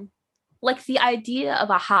film. Like the idea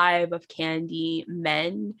of a hive of candy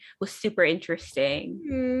men was super interesting,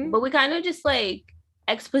 Hmm. but we kind of just like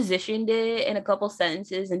expositioned it in a couple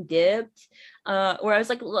sentences and dipped. Where I was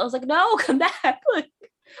like, no, come back. Like,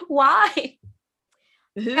 why?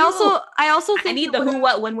 I Who? also I also I think need the who,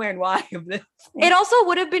 what, when, where, and why of this. it also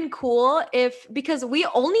would have been cool if, because we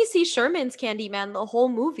only see Sherman's Candyman the whole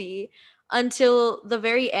movie until the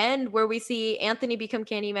very end where we see Anthony become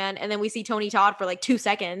Candyman and then we see Tony Todd for like 2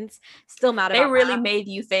 seconds. Still mad They about really that. made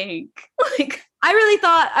you think. Like, I really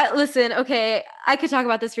thought, listen, okay, I could talk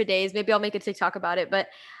about this for days. Maybe I'll make a TikTok about it, but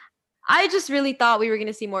I just really thought we were going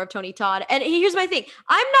to see more of Tony Todd. And here's my thing.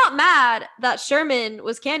 I'm not mad that Sherman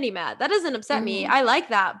was Candyman. That doesn't upset me. mhm. I like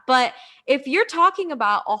that. But if you're talking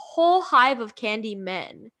about a whole hive of candy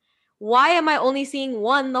men, why am I only seeing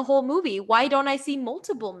one the whole movie? Why don't I see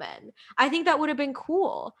multiple men? I think that would have been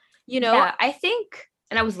cool. You know, Yeah, I think,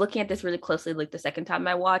 and I was looking at this really closely, like the second time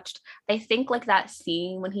I watched. I think like that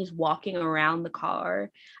scene when he's walking around the car,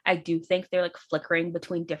 I do think they're like flickering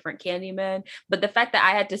between different Candymen. But the fact that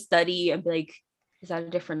I had to study and be like, is that a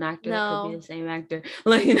different actor? That could be no, the same actor.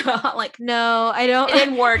 Like, you know, like no, I it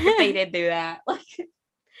didn't work if they don't. did do that. Like,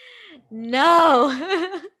 No.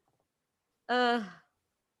 uh,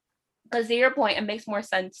 because to your point, it makes more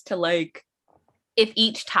sense to like if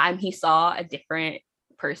each time he saw a different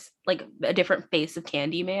person, like a different face of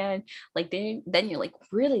Candyman, like then you're like,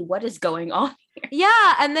 really, what is going on?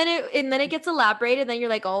 Yeah, and then it gets elaborated, then you're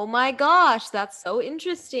like, "Oh my gosh, that's so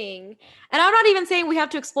interesting." And I'm not even saying we have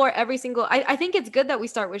to explore every single I think it's good that we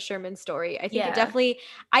start with Sherman's story. Yeah.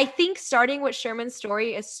 I think starting with Sherman's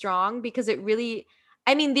story is strong because it really,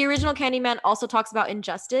 I mean, the original Candyman also talks about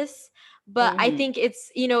injustice, but I Hmm. think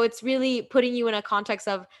it's really putting you in a context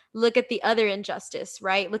of look at the other injustice,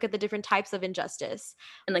 right? Look at the different types of injustice.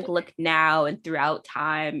 And like look now and throughout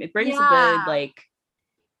time, it brings a good Yeah. like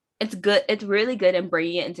it's good, it's really good in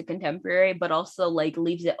bringing it into contemporary, but also like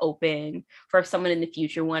leaves it open for if someone in the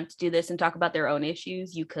future wants to do this and talk about their own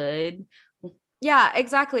issues, you could. Yeah,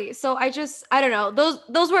 exactly. So I don't know.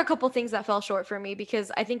 Those were a couple things that fell short for me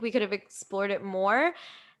because I think we could have explored it more.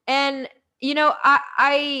 And you know,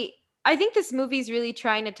 I think this movie is really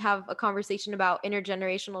trying to have a conversation about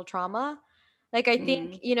intergenerational trauma. Like I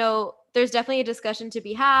think, Mm. there's definitely a discussion to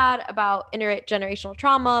be had about intergenerational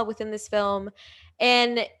trauma within this film.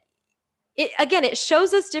 And it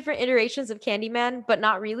shows us different iterations of Candyman, but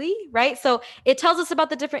not really, right? So it tells us about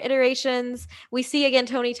the different iterations. We see again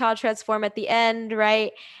Tony Todd transform at the end,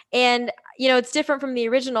 right? And it's different from the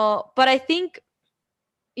original, but I think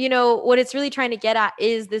what it's really trying to get at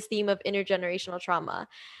is this theme of intergenerational trauma.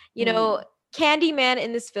 You know, Mm. Candyman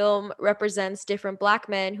in this film represents different black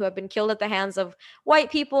men who have been killed at the hands of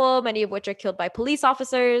white people, many of which are killed by police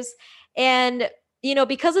officers. And,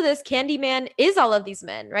 because of this, Candyman is all of these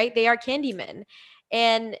men, right? They are Candymen.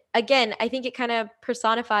 And again, I think it kind of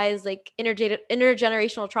personifies like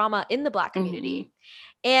intergenerational trauma in the black Hmm. community.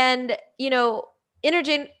 And,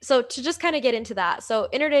 so to just kind of get into that. So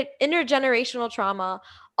intergenerational trauma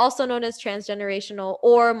also known as transgenerational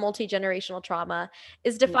or multi-generational trauma,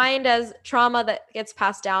 is defined as trauma that gets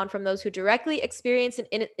passed down from those who directly experience an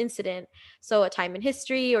incident, so a time in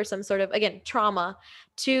history or some sort of, again, trauma,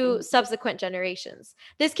 to subsequent generations.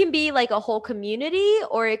 This can be like a whole community,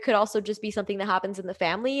 or it could also just be something that happens in the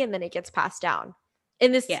family and then it gets passed down.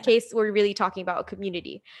 In this case, we're really talking about a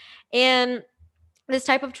community. And this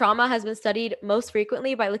type of trauma has been studied most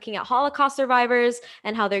frequently by looking at Holocaust survivors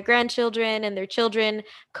and how their grandchildren and their children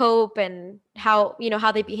cope and how,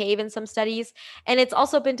 how they behave in some studies. And it's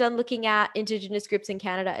also been done looking at Indigenous groups in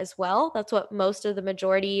Canada as well. That's what most of the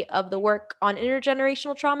majority of the work on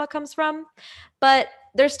intergenerational trauma comes from. But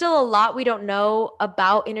there's still a lot we don't know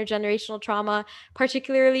about intergenerational trauma,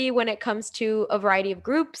 particularly when it comes to a variety of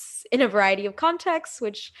groups in a variety of contexts,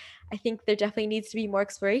 which I think there definitely needs to be more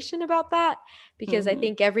exploration about that, because I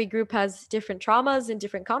think every group has different traumas and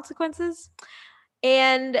different consequences.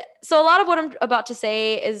 And so a lot of what I'm about to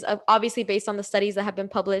say is obviously based on the studies that have been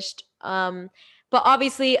published. But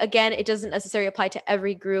obviously, again, it doesn't necessarily apply to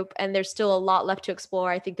every group, and there's still a lot left to explore.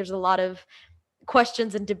 I think there's a lot of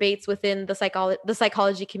questions and debates within the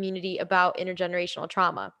psychology community about intergenerational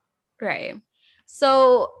trauma. Right.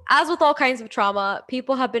 So, as with all kinds of trauma,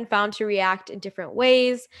 people have been found to react in different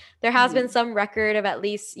ways. There has been some record of at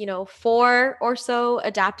least, 4 or so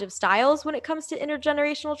adaptive styles when it comes to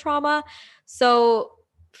intergenerational trauma. So,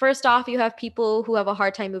 first off, you have people who have a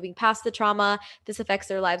hard time moving past the trauma. This affects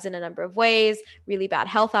their lives in a number of ways, really bad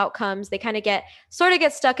health outcomes. They kind of get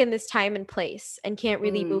stuck in this time and place and can't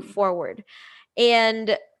really move forward.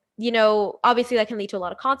 And, obviously that can lead to a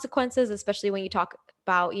lot of consequences, especially when you talk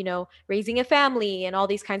about, raising a family and all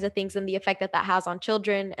these kinds of things and the effect that has on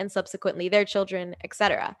children and subsequently their children,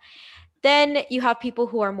 etc. Then you have people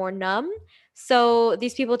who are more numb. So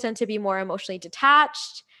these people tend to be more emotionally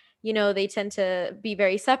detached. They tend to be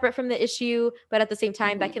very separate from the issue, but at the same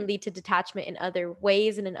time, that can lead to detachment in other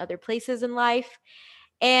ways and in other places in life.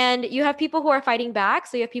 And you have people who are fighting back.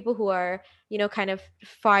 So you have people who are, kind of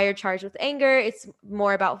fire charged with anger. It's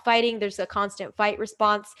more about fighting. There's a constant fight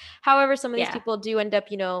response. However, some of these people do end up,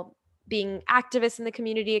 being activists in the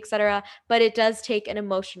community, etc. But it does take an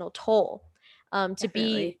emotional toll to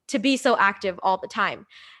be so active all the time.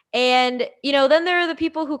 And, then there are the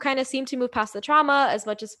people who kind of seem to move past the trauma as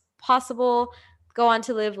much as possible, go on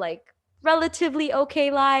to live like relatively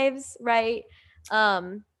okay lives, right?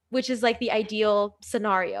 Which is like the ideal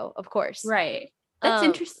scenario, of course. Right. That's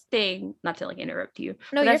interesting. Not to like interrupt you.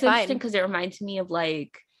 No, but that's you're interesting fine. because it reminds me of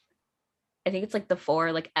like, I think it's like the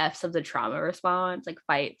 4 like F's of the trauma response, like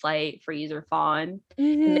fight, flight, freeze, or fawn.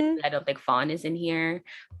 And I don't think fawn is in here,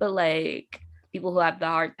 but like people who have the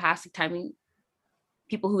hard passing timing,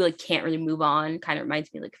 people who like can't really move on, kind of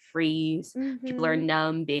reminds me of like freeze. People are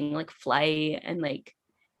numb, being like flight, and like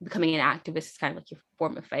becoming an activist is kind of like your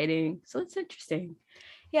form of fighting. So it's interesting.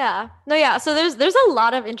 Yeah. No, yeah. So there's a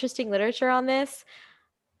lot of interesting literature on this.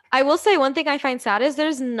 I will say one thing I find sad is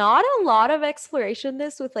there's not a lot of exploration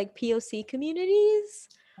this with like POC communities.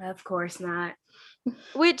 Of course not.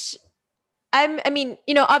 Which I mean,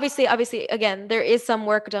 obviously, again, there is some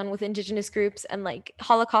work done with Indigenous groups and like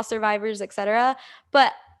Holocaust survivors, etc.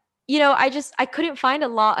 But I couldn't find a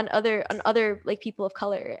lot on other like people of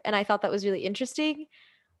color, and I thought that was really interesting.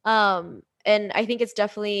 And I think it's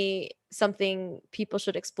definitely something people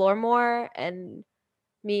should explore more, and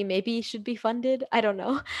maybe should be funded. I don't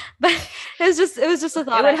know, but it was just a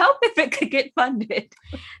thought. It would help if it could get funded,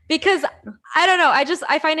 because I don't know.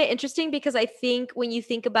 I find it interesting because I think when you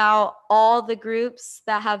think about all the groups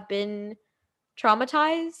that have been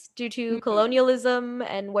traumatized due to colonialism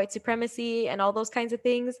and white supremacy and all those kinds of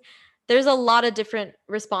things, there's a lot of different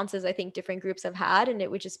responses I think different groups have had, and it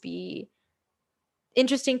would just be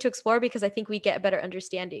interesting to explore because I think we get a better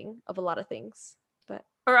understanding of a lot of things. But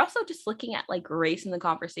or also just looking at like race in the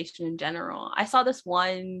conversation in general. I saw this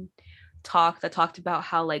one talk that talked about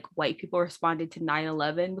how like white people responded to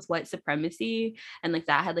 9/11 with white supremacy, and like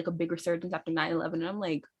that had like a big resurgence after 9/11. And I'm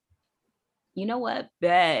like, you know what,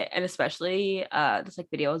 bet. And especially this like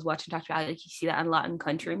video I was watching talked about like you see that a lot in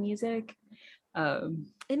country music.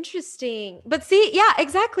 Interesting. But see, yeah,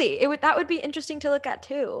 exactly. That would be interesting to look at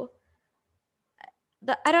too.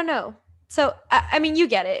 I don't know. So I mean, you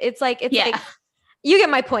get it. It's like you get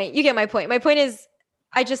my point. My point is,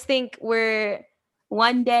 I just think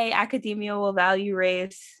one day academia will value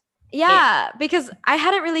race. Yeah, because I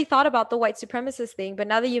hadn't really thought about the white supremacist thing, but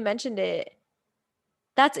now that you mentioned it,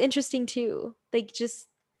 that's interesting too. Like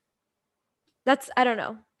I don't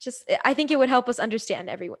know. I think it would help us understand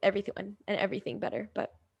everything and everything better,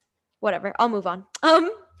 but whatever. I'll move on.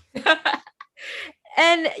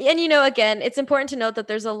 And again, it's important to note that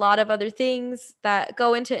there's a lot of other things that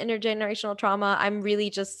go into intergenerational trauma. I'm really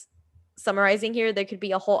just summarizing here. There could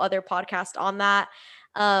be a whole other podcast on that.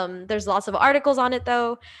 There's lots of articles on it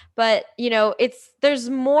though, but there's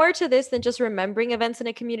more to this than just remembering events in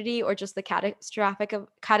a community or just the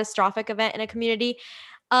catastrophic event in a community.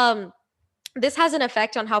 um this has an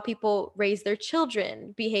effect on how people raise their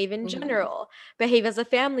children, behave in general, behave as a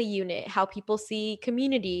family unit, how people see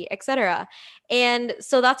community, etc. And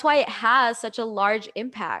so that's why it has such a large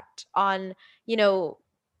impact on, you know,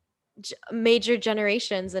 major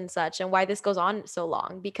generations and such, and why this goes on so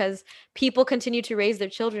long, because people continue to raise their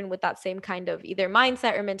children with that same kind of either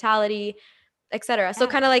mindset or mentality, etc. So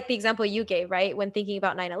Yeah. kind of like the example you gave, right? When thinking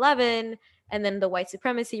about 9/11 and then the white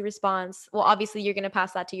supremacy response, well, obviously you're going to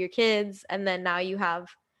pass that to your kids, and then now you have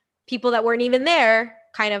people that weren't even there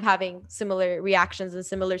kind of having similar reactions and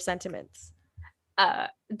similar sentiments.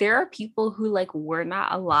 There are people who like were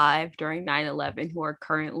not alive during 9/11 who are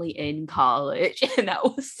currently in college, and that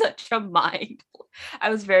was such a I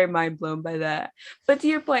was very mind blown by that. But to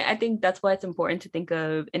your point, I think that's why it's important to think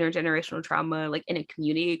of intergenerational trauma like in a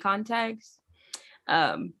community context.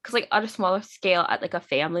 Because like on a smaller scale, at like a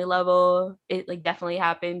family level, it like definitely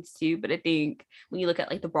happens too. But I think when you look at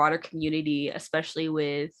like the broader community, especially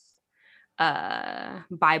with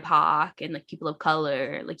BIPOC and like people of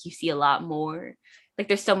color, like you see a lot more, like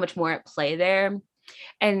there's so much more at play there.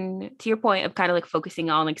 And to your point of kind of like focusing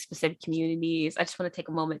on like specific communities, I just want to take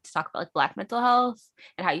a moment to talk about like Black mental health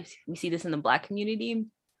and how we see this in the Black community,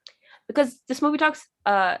 because this movie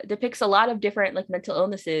depicts a lot of different like mental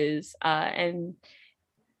illnesses, and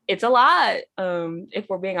it's a lot, if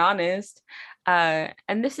we're being honest.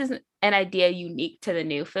 And this isn't an idea unique to the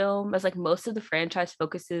new film, as like most of the franchise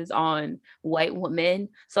focuses on white women.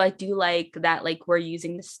 So I do like that like we're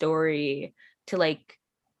using the story to like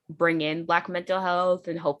bring in Black mental health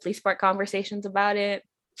and hopefully spark conversations about it,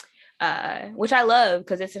 which I love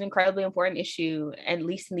because it's an incredibly important issue, at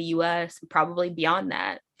least in the US, probably beyond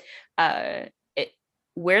that. Uh,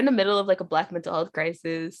 we're in the middle of like a Black mental health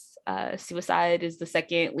crisis. Suicide is the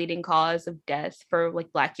second leading cause of death for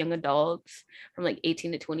like Black young adults from like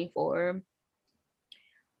 18 to 24.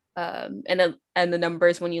 And the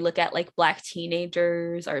numbers when you look at like Black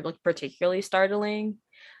teenagers are like particularly startling.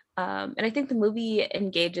 And I think the movie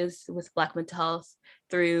engages with Black mental health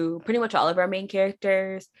through pretty much all of our main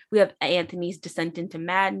characters. We have Anthony's descent into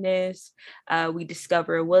madness. We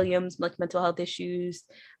discover William's like mental health issues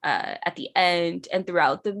at the end, and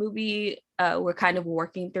throughout the movie, we're kind of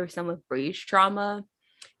working through some of Bree's trauma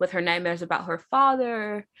with her nightmares about her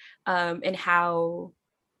father, and how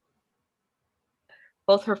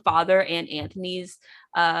both her father and Anthony's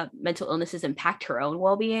mental illnesses impact her own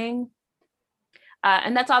well-being.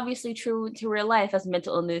 And that's obviously true to real life, as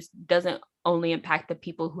mental illness doesn't only impact the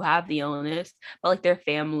people who have the illness, but like their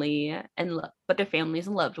family but their families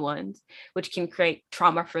and loved ones, which can create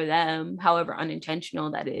trauma for them, however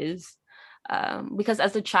unintentional that is. Because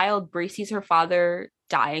as a child, Bree sees her father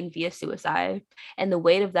dying via suicide, and the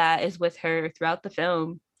weight of that is with her throughout the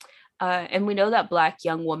film. And we know that Black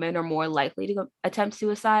young women are more likely to attempt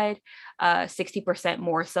suicide, 60%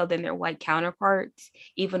 more so than their white counterparts,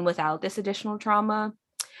 even without this additional trauma.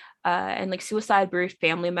 And like suicide bereaved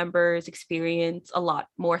family members experience a lot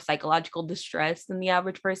more psychological distress than the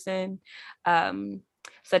average person,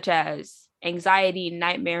 such as anxiety,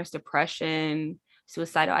 nightmares, depression,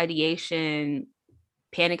 suicidal ideation,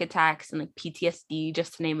 panic attacks, and like PTSD,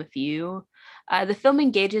 just to name a few. The film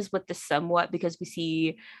engages with this somewhat because we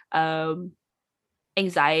see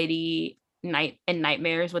anxiety, and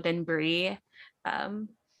nightmares within Bree. Um,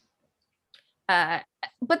 uh,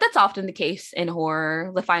 but that's often the case in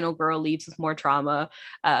horror. The final girl leaves with more trauma.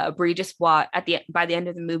 Bree just by the end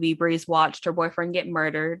of the movie, Bree's watched her boyfriend get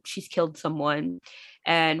murdered. She's killed someone,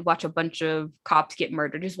 and watch a bunch of cops get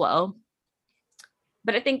murdered as well.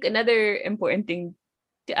 But I think another important thing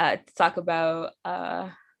to talk about,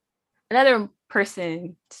 another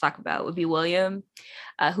person to talk about would be William,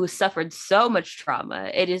 who suffered so much trauma.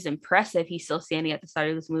 It is impressive he's still standing at the start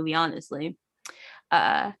of this movie, honestly.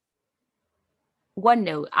 One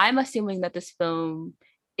note, I'm assuming that this film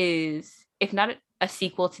is, if not a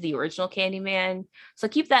sequel to the original Candyman, so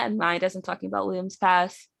keep that in mind as I'm talking about William's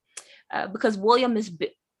past, because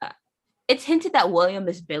it's hinted that William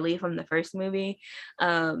is Billy from the first movie,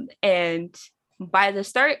 and by the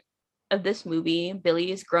start of this movie,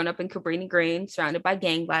 Billy is grown up in Cabrini Green, surrounded by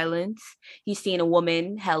gang violence. He's seen a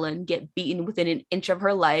woman, Helen, get beaten within an inch of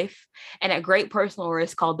her life, and at great personal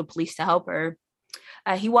risk called the police to help her.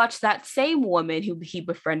 He watched that same woman who he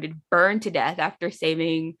befriended burn to death after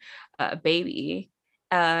saving a baby.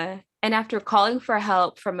 And after calling for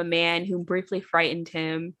help from a man who briefly frightened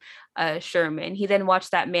him, Sherman, he then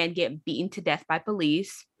watched that man get beaten to death by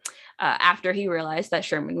police after he realized that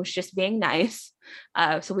Sherman was just being nice.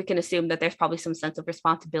 So we can assume that there's probably some sense of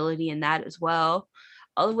responsibility in that as well.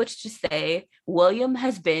 All of which to say, William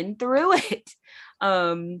has been through it.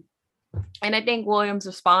 And I think William's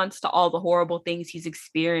response to all the horrible things he's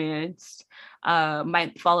experienced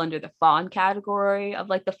might fall under the fawn category of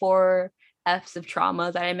like the 4 F's of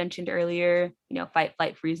trauma that I mentioned earlier, fight,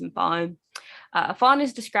 flight, freeze, and fawn. Fawn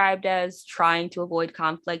is described as trying to avoid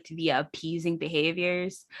conflict via appeasing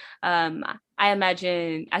behaviors. I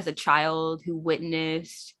imagine as a child who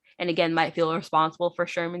witnessed and again might feel responsible for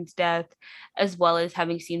Sherman's death, as well as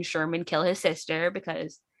having seen Sherman kill his sister,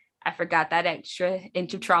 because I forgot that extra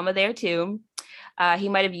inch of trauma there too. He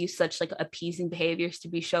might have used such like appeasing behaviors to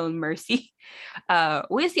be shown mercy. But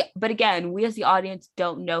again, we as the audience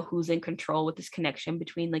don't know who's in control with this connection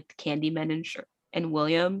between like the Candyman and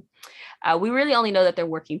William. We really only know that they're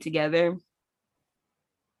working together.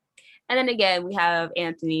 And then again, we have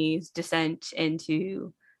Anthony's descent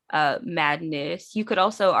into madness. You could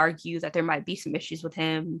also argue that there might be some issues with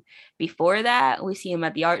him before that. We see him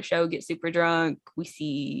at the art show get super drunk. We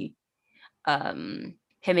see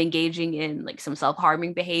him engaging in like some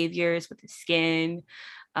self-harming behaviors with his skin.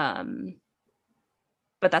 But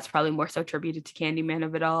that's probably more so attributed to Candyman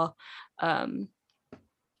of it all.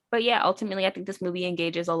 But yeah, ultimately, I think this movie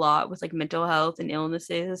engages a lot with like mental health and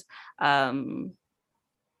illnesses, and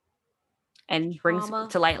brings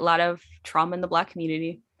to light a lot of trauma in the Black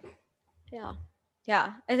community.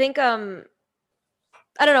 Yeah. I think I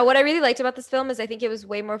don't know, what I really liked about this film is I think it was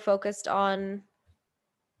way more focused on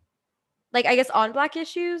like I guess on Black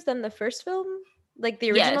issues than the first film, like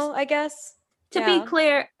the original. Yes. I guess to be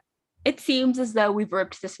clear, it seems as though we've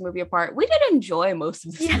ripped this movie apart. We did enjoy most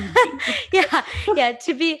of this movie. Yeah.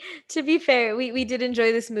 To be fair, we did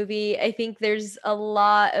enjoy this movie. I think there's a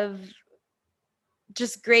lot of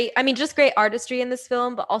just great artistry in this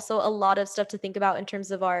film, but also a lot of stuff to think about in terms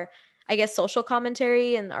of our, I guess, social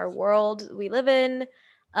commentary and our world we live in.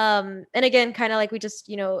 And again, kind of like we just,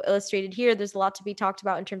 illustrated here, there's a lot to be talked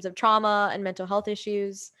about in terms of trauma and mental health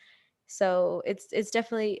issues. So it's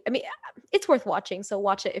definitely, I mean, it's worth watching. So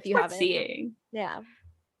watch it if you haven't. Seeing. Yeah.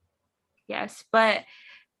 Yes, but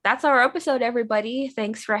that's our episode, everybody.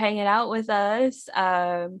 Thanks for hanging out with us.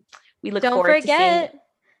 We look forward to seeing.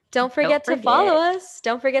 Don't forget to follow us.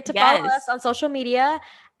 Don't forget to follow us on social media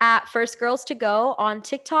at First Girls to Go on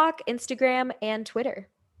TikTok, Instagram, and Twitter.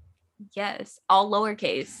 Yes, all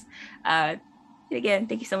lowercase. Again,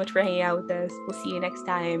 thank you so much for hanging out with us. We'll see you next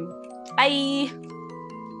time. Bye.